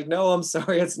Sarah's like, no, I'm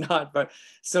sorry, it's not. But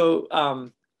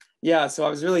so, yeah, so I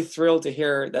was really thrilled to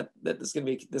hear that there's going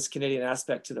to be this Canadian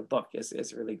aspect to the book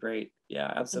is really great.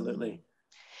 Yeah, absolutely. Mm-hmm.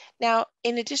 Now,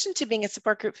 in addition to being a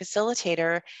support group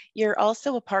facilitator, you're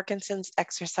also a Parkinson's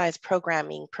exercise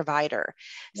programming provider.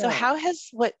 So how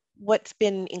has what's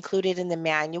been included in the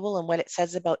manual and what it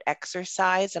says about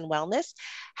exercise and wellness,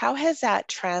 how has that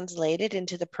translated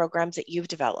into the programs that you've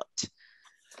developed?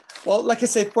 Well, like I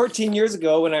said, 14 years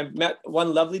ago, when I met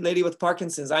one lovely lady with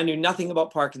Parkinson's, I knew nothing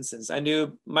about Parkinson's. I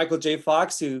knew Michael J.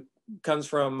 Fox, who comes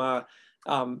from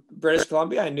British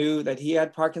Columbia. I knew that he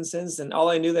had Parkinson's, and all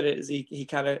I knew that is he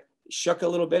kind of shook a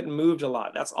little bit and moved a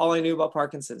lot. That's all I knew about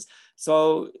Parkinson's.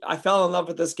 So I fell in love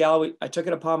with this gal. I took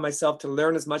it upon myself to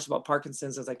learn as much about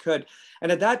Parkinson's as I could.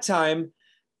 And at that time,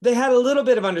 they had a little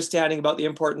bit of understanding about the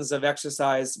importance of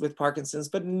exercise with Parkinson's,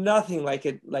 but nothing like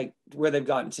where they've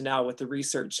gotten to now with the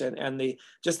research and the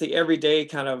everyday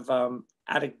kind of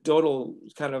anecdotal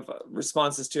kind of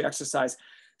responses to exercise.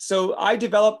 So I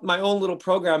developed my own little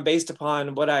program based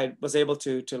upon what I was able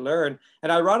to learn.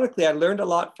 And ironically, I learned a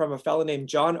lot from a fellow named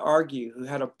John Argue, who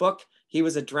had a book. He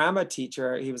was a drama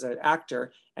teacher. He was an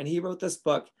actor, and he wrote this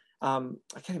book. I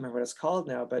can't remember what it's called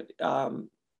now, but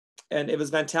and it was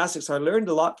fantastic. So I learned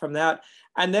a lot from that.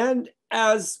 And then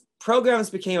as programs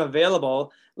became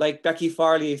available, like Becky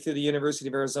Farley through the University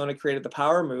of Arizona created the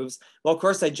Power Moves. Well, of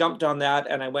course, I jumped on that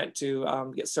and I went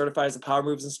to get certified as a Power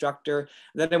Moves instructor.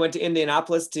 And then I went to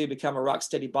Indianapolis to become a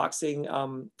Rocksteady boxing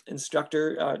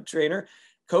instructor, trainer,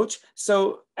 coach.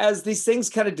 So as these things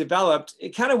kind of developed,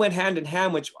 it kind of went hand in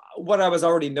hand with what I was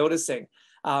already noticing,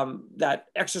 that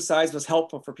exercise was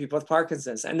helpful for people with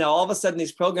Parkinson's. And now all of a sudden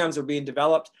these programs are being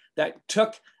developed that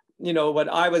took, what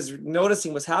I was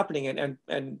noticing was happening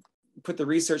and put the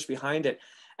research behind it.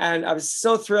 And I was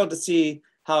so thrilled to see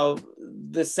how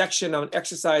the section on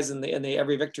exercise in the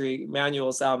Every Victory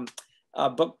manuals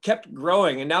book kept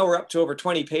growing, and now we're up to over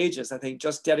 20 pages, I think,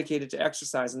 just dedicated to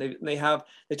exercise. And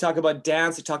they talk about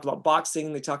dance, they talk about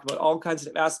boxing, they talk about all kinds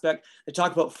of aspects. They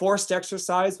talk about forced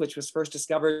exercise, which was first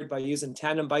discovered by using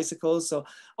tandem bicycles. So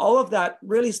all of that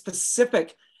really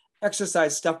specific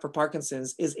exercise stuff for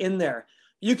Parkinson's is in there.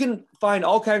 You can find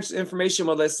all kinds of information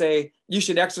where they say you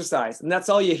should exercise, and that's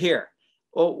all you hear.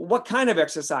 Well, what kind of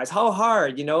exercise? How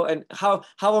hard, and how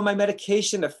will my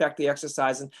medication affect the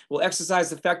exercise? And will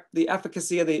exercise affect the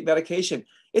efficacy of the medication?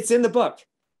 It's in the book.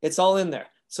 It's all in there.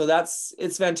 So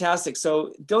it's fantastic.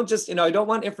 So don't just, I don't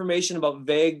want information about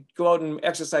vague, go out and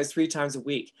exercise 3 times a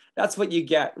week. That's what you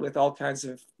get with all kinds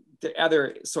of the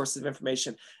other sources of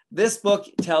information. This book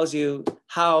tells you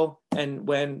how and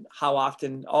when, how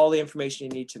often, all the information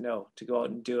you need to know to go out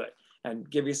and do it, and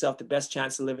give yourself the best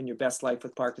chance of living your best life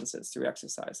with Parkinson's through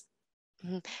exercise.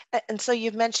 Mm-hmm. And so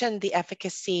you've mentioned the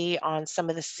efficacy on some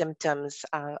of the symptoms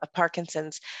of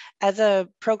Parkinson's. As a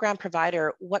program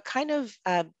provider, what kind of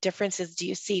differences do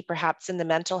you see perhaps in the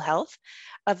mental health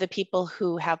of the people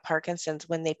who have Parkinson's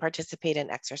when they participate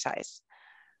in exercise?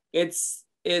 I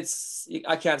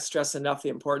can't stress enough the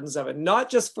importance of it, not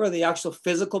just for the actual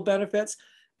physical benefits,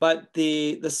 but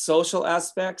the social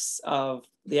aspects of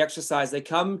the exercise.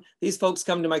 These folks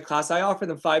come to my class. I offer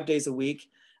them 5 days a week.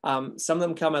 Some of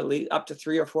them come at least up to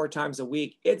 3 or 4 times a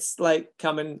week. It's like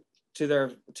coming to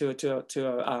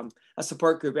a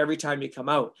support group every time you come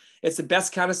out. It's the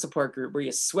best kind of support group where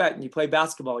you sweat and you play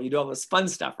basketball. You do all this fun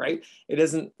stuff, right? It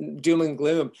isn't doom and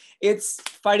gloom. It's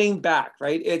fighting back,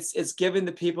 right? It's giving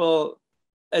the people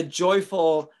a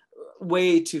joyful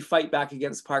way to fight back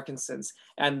against Parkinson's,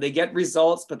 and they get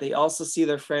results, but they also see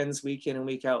their friends week in and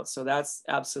week out. So that's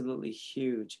absolutely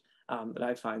huge that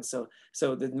I find. So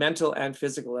the mental and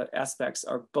physical aspects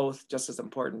are both just as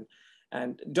important.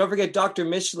 And don't forget Dr.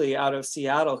 Mishley out of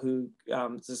Seattle, who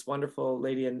is this wonderful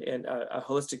lady and a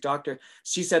holistic doctor.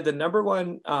 She said the number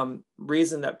one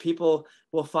reason that people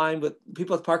with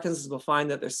Parkinson's will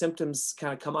find that their symptoms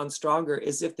kind of come on stronger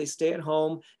is if they stay at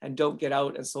home and don't get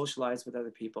out and socialize with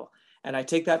other people. And I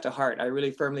take that to heart. I really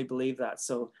firmly believe that.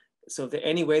 So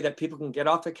any way that people can get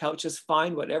off the couches,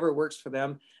 find whatever works for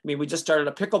them. I mean, we just started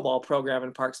a pickleball program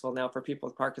in Parksville now for people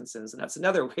with Parkinson's, and that's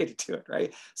another way to do it,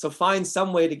 right? So find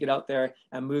some way to get out there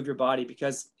and move your body,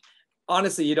 because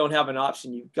honestly, you don't have an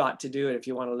option. You've got to do it if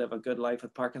you want to live a good life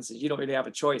with Parkinson's. You don't really have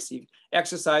a choice.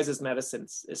 Exercise is medicine.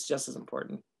 It's just as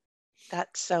important.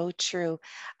 That's so true.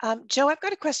 Joe, I've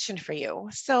got a question for you.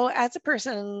 So as a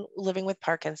person living with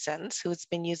Parkinson's who's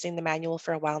been using the manual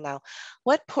for a while now,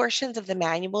 what portions of the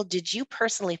manual did you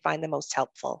personally find the most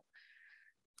helpful?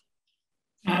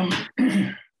 I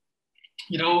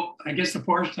guess the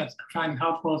portion that I find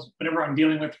helpful is whatever I'm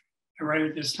dealing with right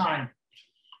at this time.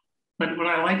 But what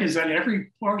I like is that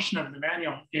every portion of the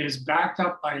manual is backed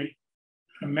up by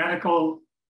a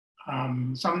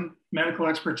some medical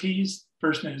expertise. The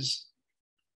person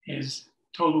is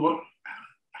told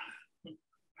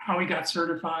how he got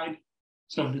certified.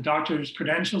 So the doctor's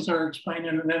credentials are explained,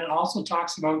 and then it also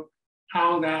talks about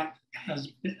how that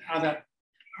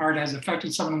art has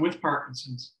affected someone with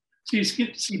Parkinson's. So you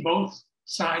get to see both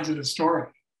sides of the story.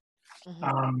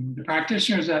 Mm-hmm. The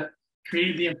practitioners that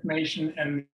created the information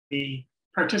and the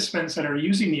participants that are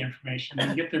using the information,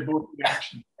 and get their both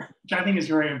reaction, which I think is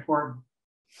very important.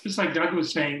 Just like Doug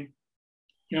was saying,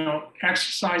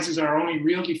 exercise is our only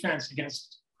real defense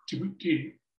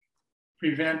to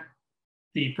prevent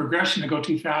the progression to go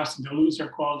too fast and to lose their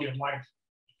quality of life.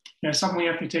 And it's something we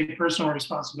have to take personal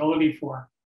responsibility for.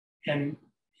 And,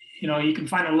 you can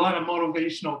find a lot of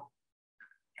motivational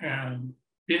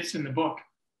bits in the book,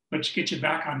 which get you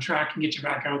back on track and get you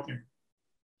back out there.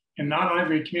 And not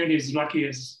every community is lucky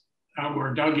as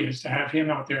where Doug is to have him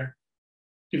out there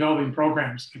developing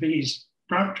programs. I think his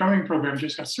drumming program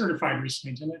just got certified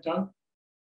recently, didn't it, Doug?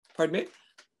 Pardon me?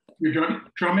 Your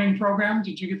drumming program,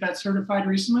 did you get that certified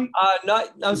recently?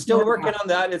 I'm still working on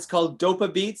that. It's called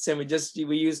Dopa Beats, and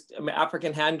we used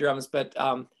African hand drums, but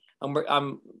I'm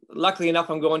luckily enough,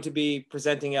 I'm going to be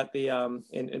presenting at the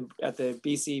at the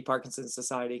BC Parkinson's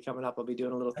Society coming up. I'll be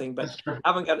doing a little thing, but I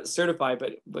haven't got it certified,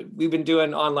 but we've been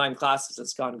doing online classes.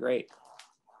 It's gone great.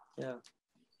 Yeah.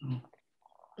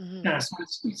 Mm-hmm. Yeah, so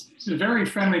it's a very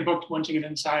friendly book once you get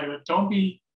inside of it. Don't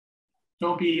be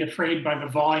afraid by the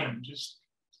volume. Just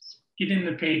get in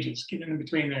the pages, get in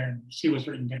between there and see what's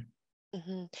written down.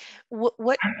 Mm-hmm.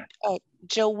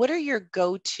 Joe, what are your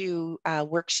go-to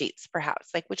worksheets, perhaps?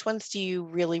 Like, which ones do you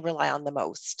really rely on the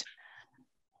most?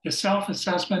 The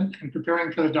self-assessment and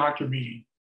preparing for the doctor meeting.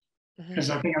 because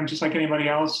I think I'm just like anybody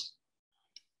else.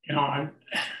 You know,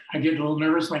 I get a little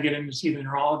nervous when I get in to see the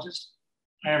neurologist.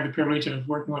 I have the privilege of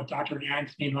working with Dr.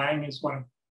 Anthony Lang, who's one of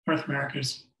North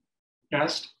America's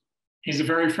best. He's a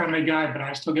very friendly guy, but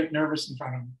I still get nervous in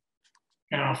front of him,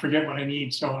 and I'll forget what I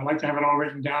need. So I like to have it all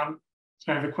written down.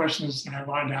 So I have the questions that I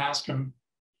wanted to ask him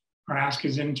or ask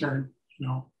his intern. You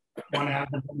know, I want to have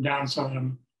them written down so that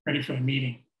I'm ready for the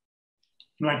meeting.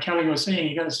 And like Kelly was saying,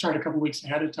 you got to start a couple weeks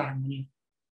ahead of time when you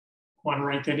want to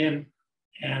write that in,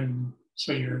 and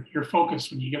so you're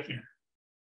focused when you get there.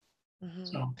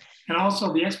 So, and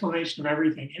also the explanation of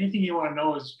everything. Anything you want to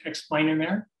know is explained in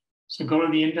there. So go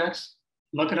to the index,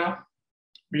 look it up,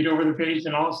 read over the page,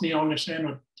 and also you understand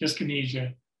what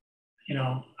dyskinesia, you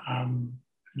know,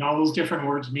 and all those different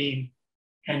words mean,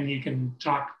 and you can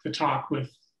talk the talk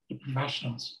with the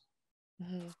professionals.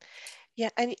 Yeah,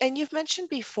 and you've mentioned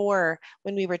before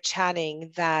when we were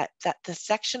chatting that the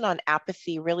section on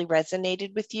apathy really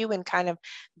resonated with you and kind of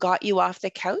got you off the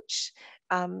couch.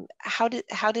 How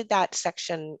did that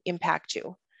section impact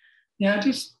you? Yeah,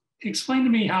 just explain to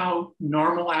me how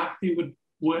normal apathy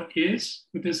is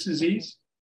with this disease,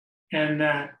 and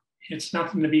that it's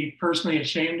nothing to be personally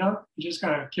ashamed of. You just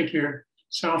got to kick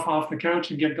yourself off the couch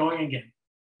and get going again.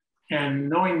 And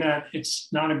knowing that it's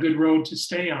not a good road to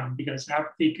stay on, because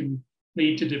apathy can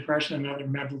lead to depression and other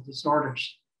mental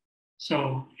disorders.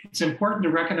 So it's important to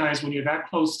recognize when you're that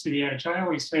close to the edge. I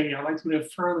always say I like to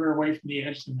live further away from the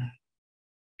edge than that,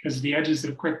 because the edge is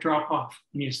a quick drop off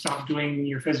when you stop doing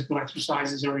your physical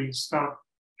exercises or you stop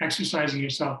exercising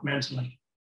yourself mentally.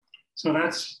 So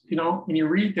that's, you know, when you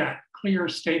read that clear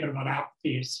statement about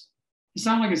apathy, it's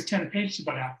not like it's 10 pages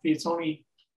about apathy. It's only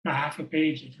a half a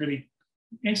page. It really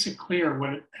makes it clear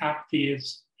what apathy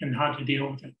is and how to deal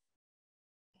with it.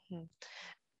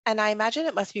 And I imagine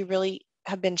it must be really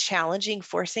have been challenging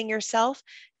forcing yourself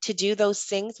to do those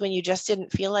things when you just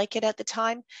didn't feel like it at the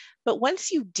time. But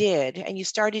once you did and you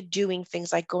started doing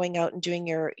things like going out and doing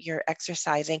your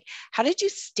exercising, how did you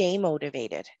stay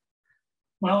motivated?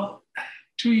 Well,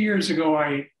 2 years ago,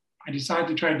 I decided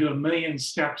to try to do 1 million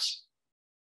steps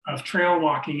of trail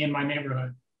walking in my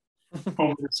neighborhood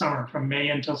over the summer from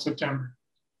May until September.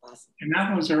 Awesome. And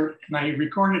that was, and I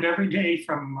recorded every day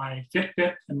from my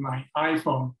Fitbit and my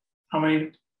iPhone how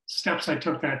many steps I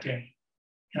took that day.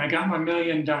 And I got my 1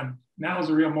 million done. And that was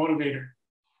a real motivator.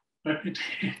 But it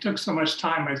took so much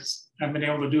time, I haven't been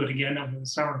able to do it again over the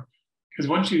summer. Because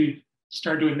once you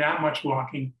start doing that much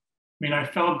walking, I mean, I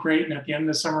felt great. And at the end of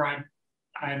the summer, I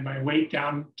had my weight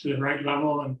down to the right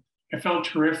level and I felt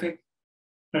terrific.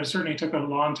 But it certainly took a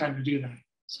long time to do that.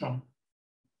 So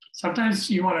sometimes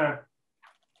you want to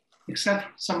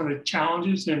accept some of the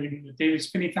challenges. I mean, the Davis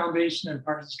Phinney Foundation and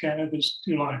Parkinson's Canada, they just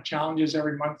do a lot of challenges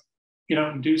every month, get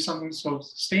out and do something. So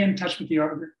stay in touch with the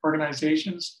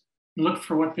organizations and look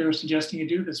for what they're suggesting you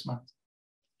do this month.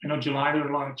 I know July, there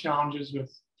were a lot of challenges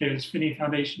with Davis Phinney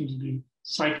Foundation to do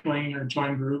cycling or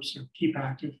join groups or keep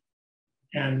active.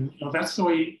 And you know, that's the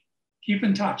way, keep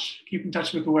in touch with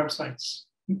the websites.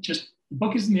 Just the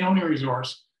book isn't the only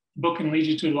resource. The book can lead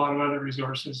you to a lot of other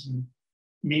resources and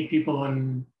meet people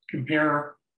and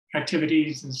compare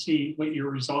activities and see what your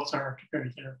results are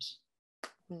compared to theirs.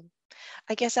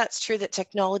 I guess that's true that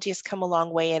technology has come a long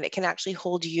way and it can actually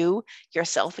hold you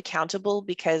yourself accountable,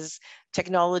 because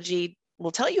technology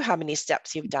will tell you how many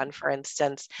steps you've done, for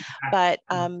instance. But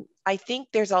I think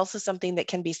there's also something that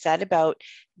can be said about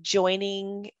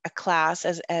joining a class,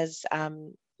 as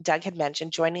Doug had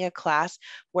mentioned, joining a class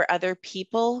where other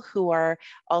people who are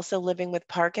also living with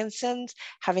Parkinson's,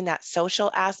 having that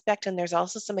social aspect, and there's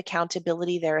also some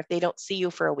accountability there if they don't see you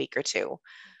for a week or two.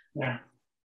 Yeah.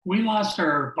 We lost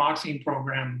our boxing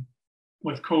program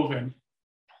with COVID,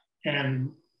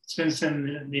 and since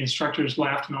then the instructors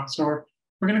left and on. So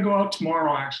we're going to go out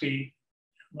tomorrow, actually,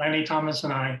 Lanny Thomas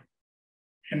and I,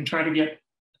 and try to get,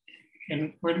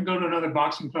 and we're going to go to another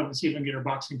boxing club and see if we can get our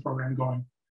boxing program going.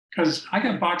 Because I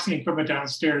got boxing equipment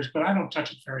downstairs, but I don't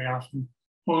touch it very often.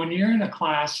 Well, when you're in a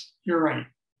class, you're right.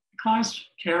 The class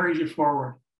carries you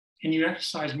forward, and you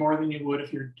exercise more than you would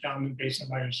if you're down in the basement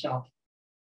by yourself.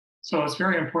 So it's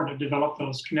very important to develop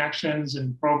those connections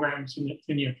and programs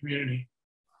in your community,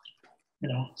 you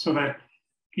know, so that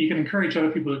you can encourage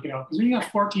other people to get out. Because when you have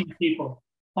 14 people,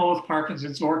 all with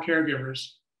Parkinson's or caregivers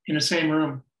in the same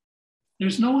room,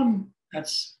 there's no one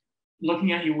that's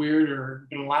looking at you weird or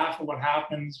gonna laugh at what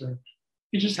happens, or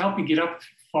they just help you get up if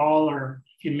you fall or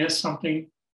if you miss something.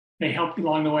 They help you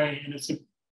along the way, and it's a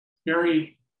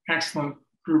very excellent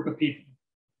group of people.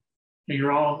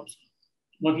 You're all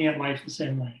looking at life the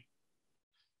same way.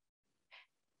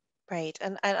 Right,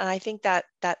 and I think that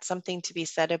that's something to be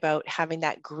said about having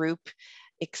that group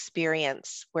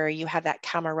experience where you have that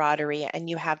camaraderie and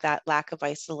you have that lack of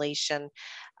isolation.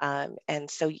 And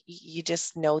so you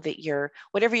just know that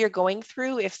whatever you're going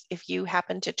through, if you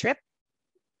happen to trip,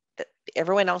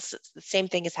 everyone else, the same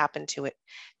thing has happened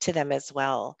to them as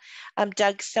well.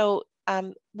 Doug, so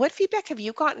what feedback have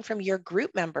you gotten from your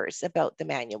group members about the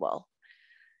manual?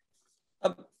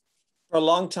 For a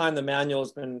long time, the manual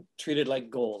has been treated like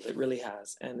gold. It really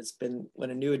has. And it's been, when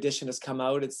a new edition has come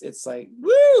out, it's like,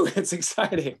 woo, it's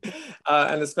exciting.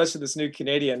 And especially this new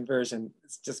Canadian version,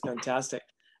 it's just fantastic.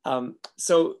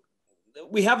 So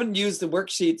we haven't used the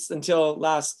worksheets until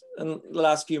the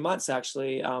last few months,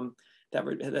 actually,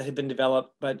 that had been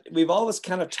developed, but we've always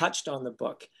kind of touched on the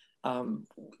book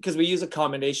because we use a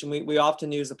combination. We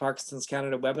often use the Parkinson's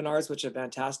Canada webinars, which are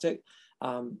fantastic.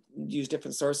 Use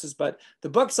different sources, but the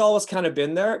book's always kind of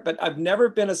been there, but I've never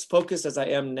been as focused as I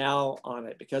am now on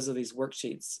it because of these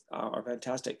worksheets are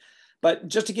fantastic. But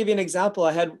just to give you an example,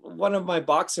 I had one of my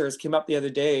boxers came up the other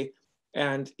day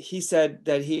and he said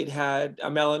that he had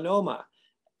a melanoma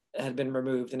had been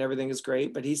removed and everything is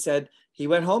great. But he said he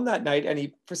went home that night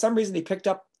and for some reason he picked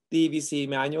up the EVC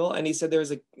manual and he said there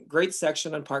was a great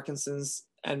section on Parkinson's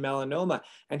and melanoma.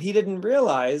 And he didn't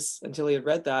realize until he had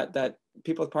read that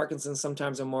people with Parkinson's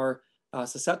sometimes are more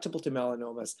susceptible to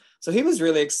melanomas. So he was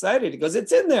really excited. He goes,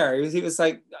 it's in there. He was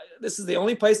like, this is the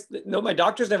only place, no, my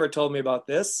doctor's never told me about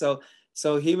this. So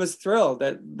he was thrilled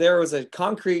that there was a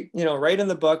concrete, right in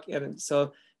the book. And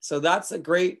so that's a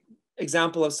great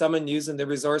example of someone using the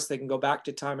resource they can go back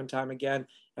to time and time again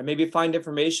and maybe find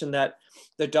information that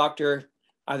the doctor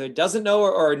either doesn't know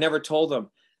or never told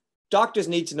them. Doctors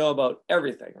need to know about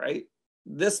everything, right?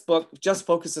 This book just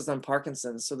focuses on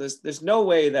Parkinson's. So there's no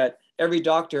way that every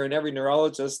doctor and every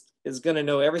neurologist is going to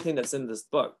know everything that's in this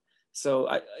book. So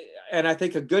I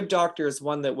think a good doctor is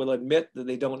one that will admit that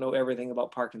they don't know everything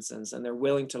about Parkinson's and they're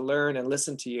willing to learn and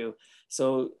listen to you.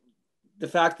 So the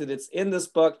fact that it's in this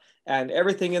book and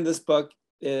everything in this book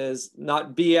is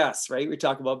not BS, right? We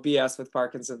talk about BS with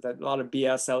Parkinson's, a lot of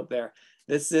BS out there.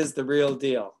 This is the real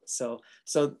deal. So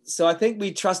I think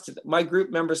we trusted, my group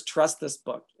members trust this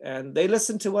book and they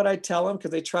listen to what I tell them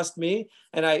because they trust me.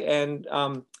 And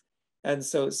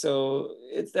so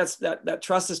that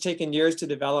trust has taken years to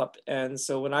develop. And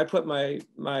so when I put my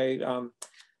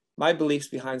beliefs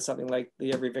behind something like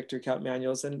the Every Victory Count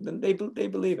manuals, and they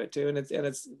believe it too. And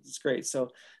it's great.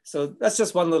 So that's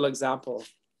just one little example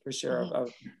for sure.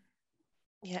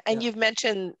 And you've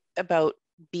mentioned about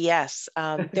BS.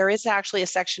 There is actually a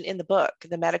section in the book,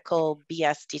 the medical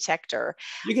BS detector.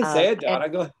 You can say it,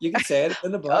 Donna. You can say it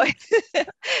in the book.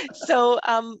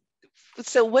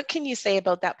 So what can you say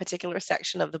about that particular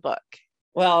section of the book?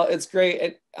 Well, it's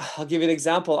great. I'll give you an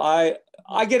example. I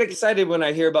get excited when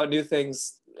I hear about new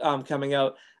things coming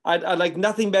out. I'd like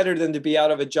nothing better than to be out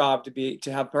of a job,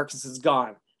 to have Parkinson's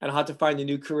gone and I'll have to find a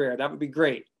new career. That would be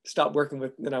great. Stop working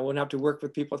with, I wouldn't have to work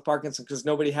with people with Parkinson's because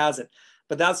nobody has it.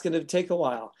 But that's going to take a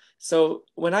while. So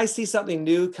when I see something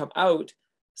new come out,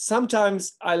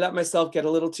 sometimes I let myself get a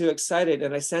little too excited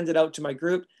and I send it out to my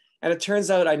group. And it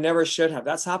turns out I never should have.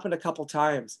 That's happened a couple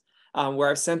times where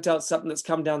I've sent out something that's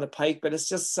come down the pike, but it's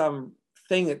just some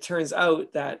thing that turns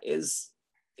out that is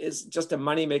just a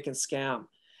money-making scam.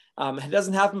 It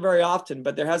doesn't happen very often,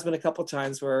 but there has been a couple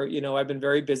times where, I've been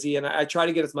very busy and I try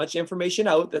to get as much information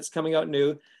out that's coming out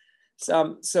new.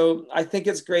 So I think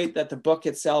it's great that the book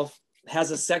itself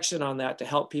has a section on that to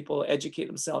help people educate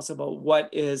themselves about what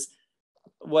is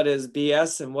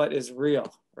BS and what is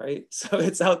real, right? So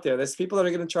it's out there. There's people that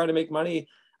are going to try to make money,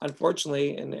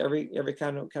 unfortunately, in every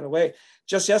kind of way.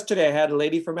 Just yesterday, I had a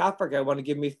lady from Africa want to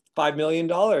give me $5 million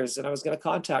and I was going to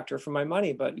contact her for my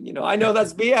money, but I know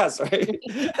that's BS,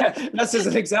 right? That's just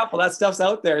an example. That stuff's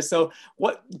out there. So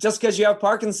just because you have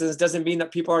Parkinson's doesn't mean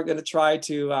that people aren't going to try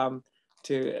to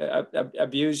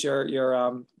abuse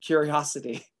your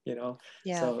curiosity,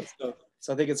 Yeah.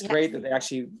 So I think it's great that they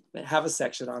actually have a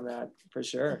section on that for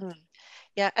sure. Mm-hmm.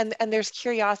 Yeah, and there's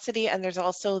curiosity and there's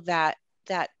also that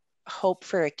hope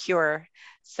for a cure.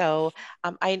 So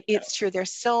it's true,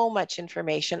 there's so much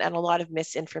information and a lot of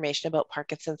misinformation about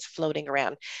Parkinson's floating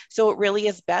around. So it really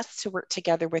is best to work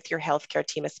together with your healthcare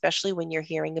team, especially when you're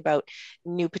hearing about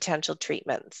new potential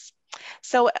treatments.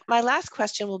 So my last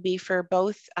question will be for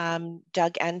both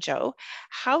Doug and Joe.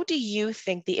 How do you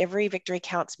think the Every Victory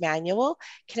Counts manual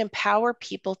can empower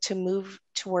people to move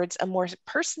towards a more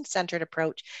person-centered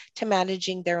approach to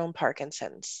managing their own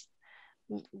Parkinson's?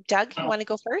 Doug, you want to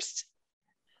go first?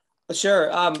 Sure.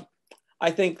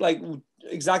 I think like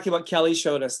exactly what Kelly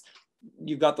showed us.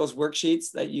 You've got those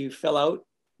worksheets that you fill out,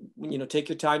 take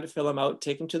your time to fill them out,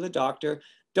 take them to the doctor.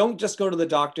 don't just go to the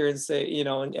doctor and say, you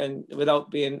know, and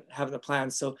without having a plan.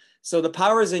 So the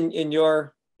power is in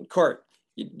your court.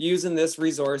 Using this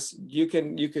resource, you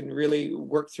can really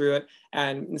work through it.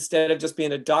 And instead of just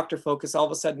being a doctor focus, all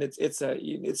of a sudden it's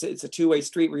a two-way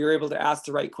street where you're able to ask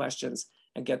the right questions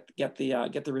and get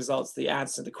the results, the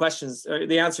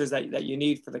answers that you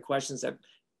need for the questions that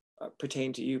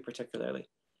pertain to you particularly.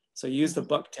 So use the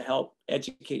book to help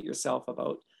educate yourself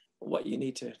about what you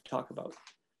need to talk about.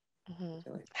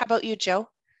 Mm-hmm. How about you, Joe?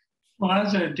 Well,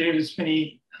 as a Davis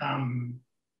Phinney,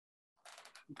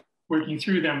 working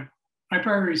through them, I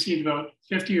probably received about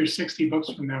 50 or 60 books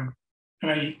from them,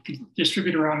 and I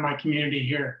distribute around my community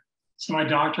here. So my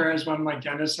doctor has one, my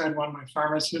dentist had one, my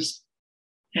pharmacist,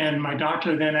 and my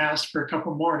doctor then asked for a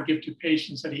couple more to give to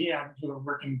patients that he had who were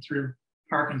working through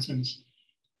Parkinson's.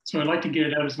 So I'd like to get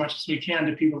it out as much as we can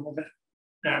to people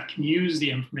that can use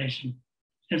the information.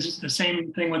 It's the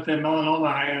same thing with the melanoma.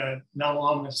 I had a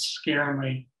melanoma scare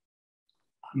on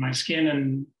my skin,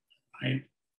 and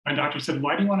my doctor said,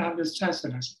 "Why do you want to have this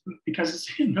tested?" I said, "Because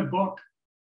it's in the book,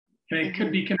 and it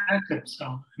could be connected."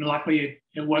 So, and luckily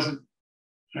it wasn't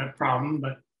a problem,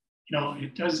 but you know,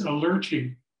 it does alert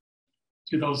you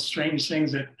to those strange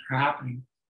things that are happening.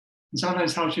 And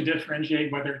sometimes helps you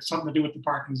differentiate whether it's something to do with the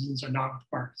Parkinson's or not with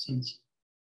Parkinson's.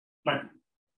 But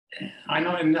I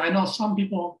know some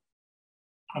people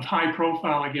of high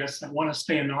profile, I guess, that want to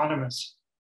stay anonymous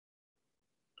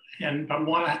but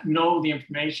want to know the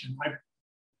information. I've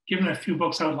given a few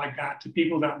books out like that to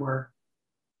people that were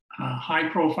high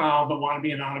profile but want to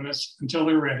be anonymous until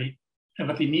they're ready,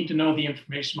 but they need to know the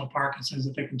information about Parkinson's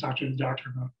that they can talk to the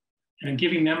doctor about. And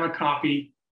giving them a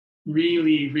copy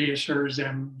really reassures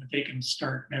them that they can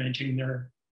start managing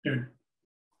their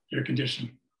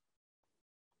condition.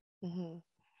 Mm-hmm.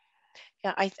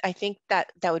 Yeah, I think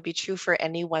that would be true for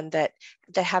anyone, that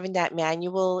having that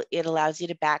manual, it allows you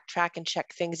to backtrack and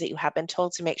check things that you have been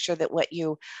told to make sure that what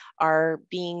you are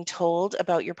being told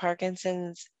about your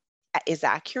Parkinson's is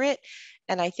accurate.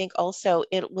 And I think also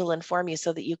it will inform you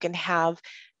so that you can have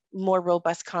more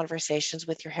robust conversations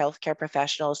with your healthcare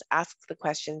professionals, ask the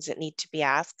questions that need to be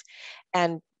asked,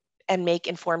 and make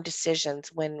informed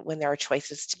decisions when there are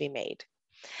choices to be made.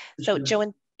 So Joe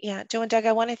and Doug,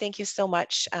 I want to thank you so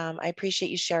much. I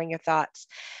appreciate you sharing your thoughts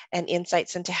and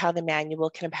insights into how the manual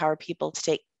can empower people to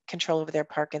take control over their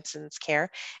Parkinson's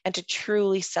care and to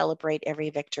truly celebrate every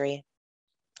victory.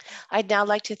 I'd now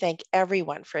like to thank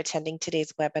everyone for attending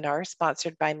today's webinar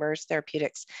sponsored by MERS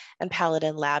Therapeutics and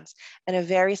Paladin Labs, and a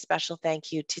very special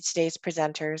thank you to today's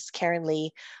presenters, Karen Lee,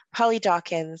 Polly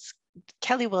Dawkins,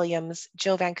 Kelly Williams,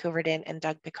 Joe Van Koeverden, and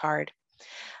Doug Pickard.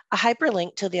 A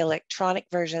hyperlink to the electronic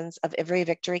versions of Every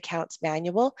Victory Counts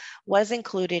manual was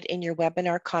included in your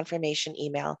webinar confirmation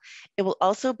email. It will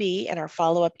also be in our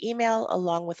follow-up email,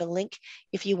 along with a link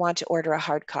if you want to order a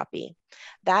hard copy.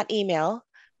 That email,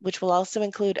 which will also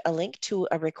include a link to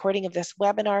a recording of this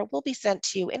webinar, will be sent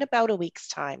to you in about a week's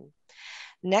time.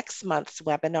 Next month's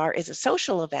webinar is a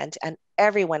social event, and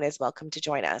everyone is welcome to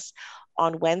join us.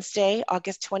 On Wednesday,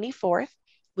 August 24th,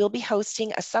 we'll be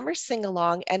hosting a summer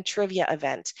sing-along and trivia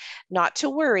event. Not to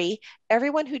worry,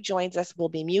 everyone who joins us will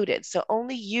be muted, so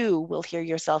only you will hear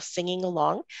yourself singing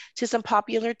along to some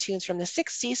popular tunes from the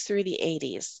 60s through the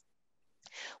 80s.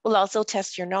 We'll also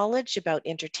test your knowledge about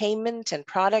entertainment and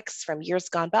products from years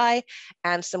gone by,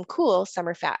 and some cool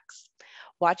summer facts.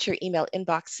 Watch your email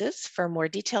inboxes for more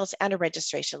details and a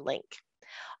registration link.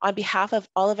 On behalf of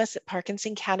all of us at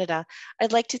Parkinson Canada,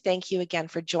 I'd like to thank you again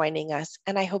for joining us,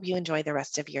 and I hope you enjoy the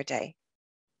rest of your day.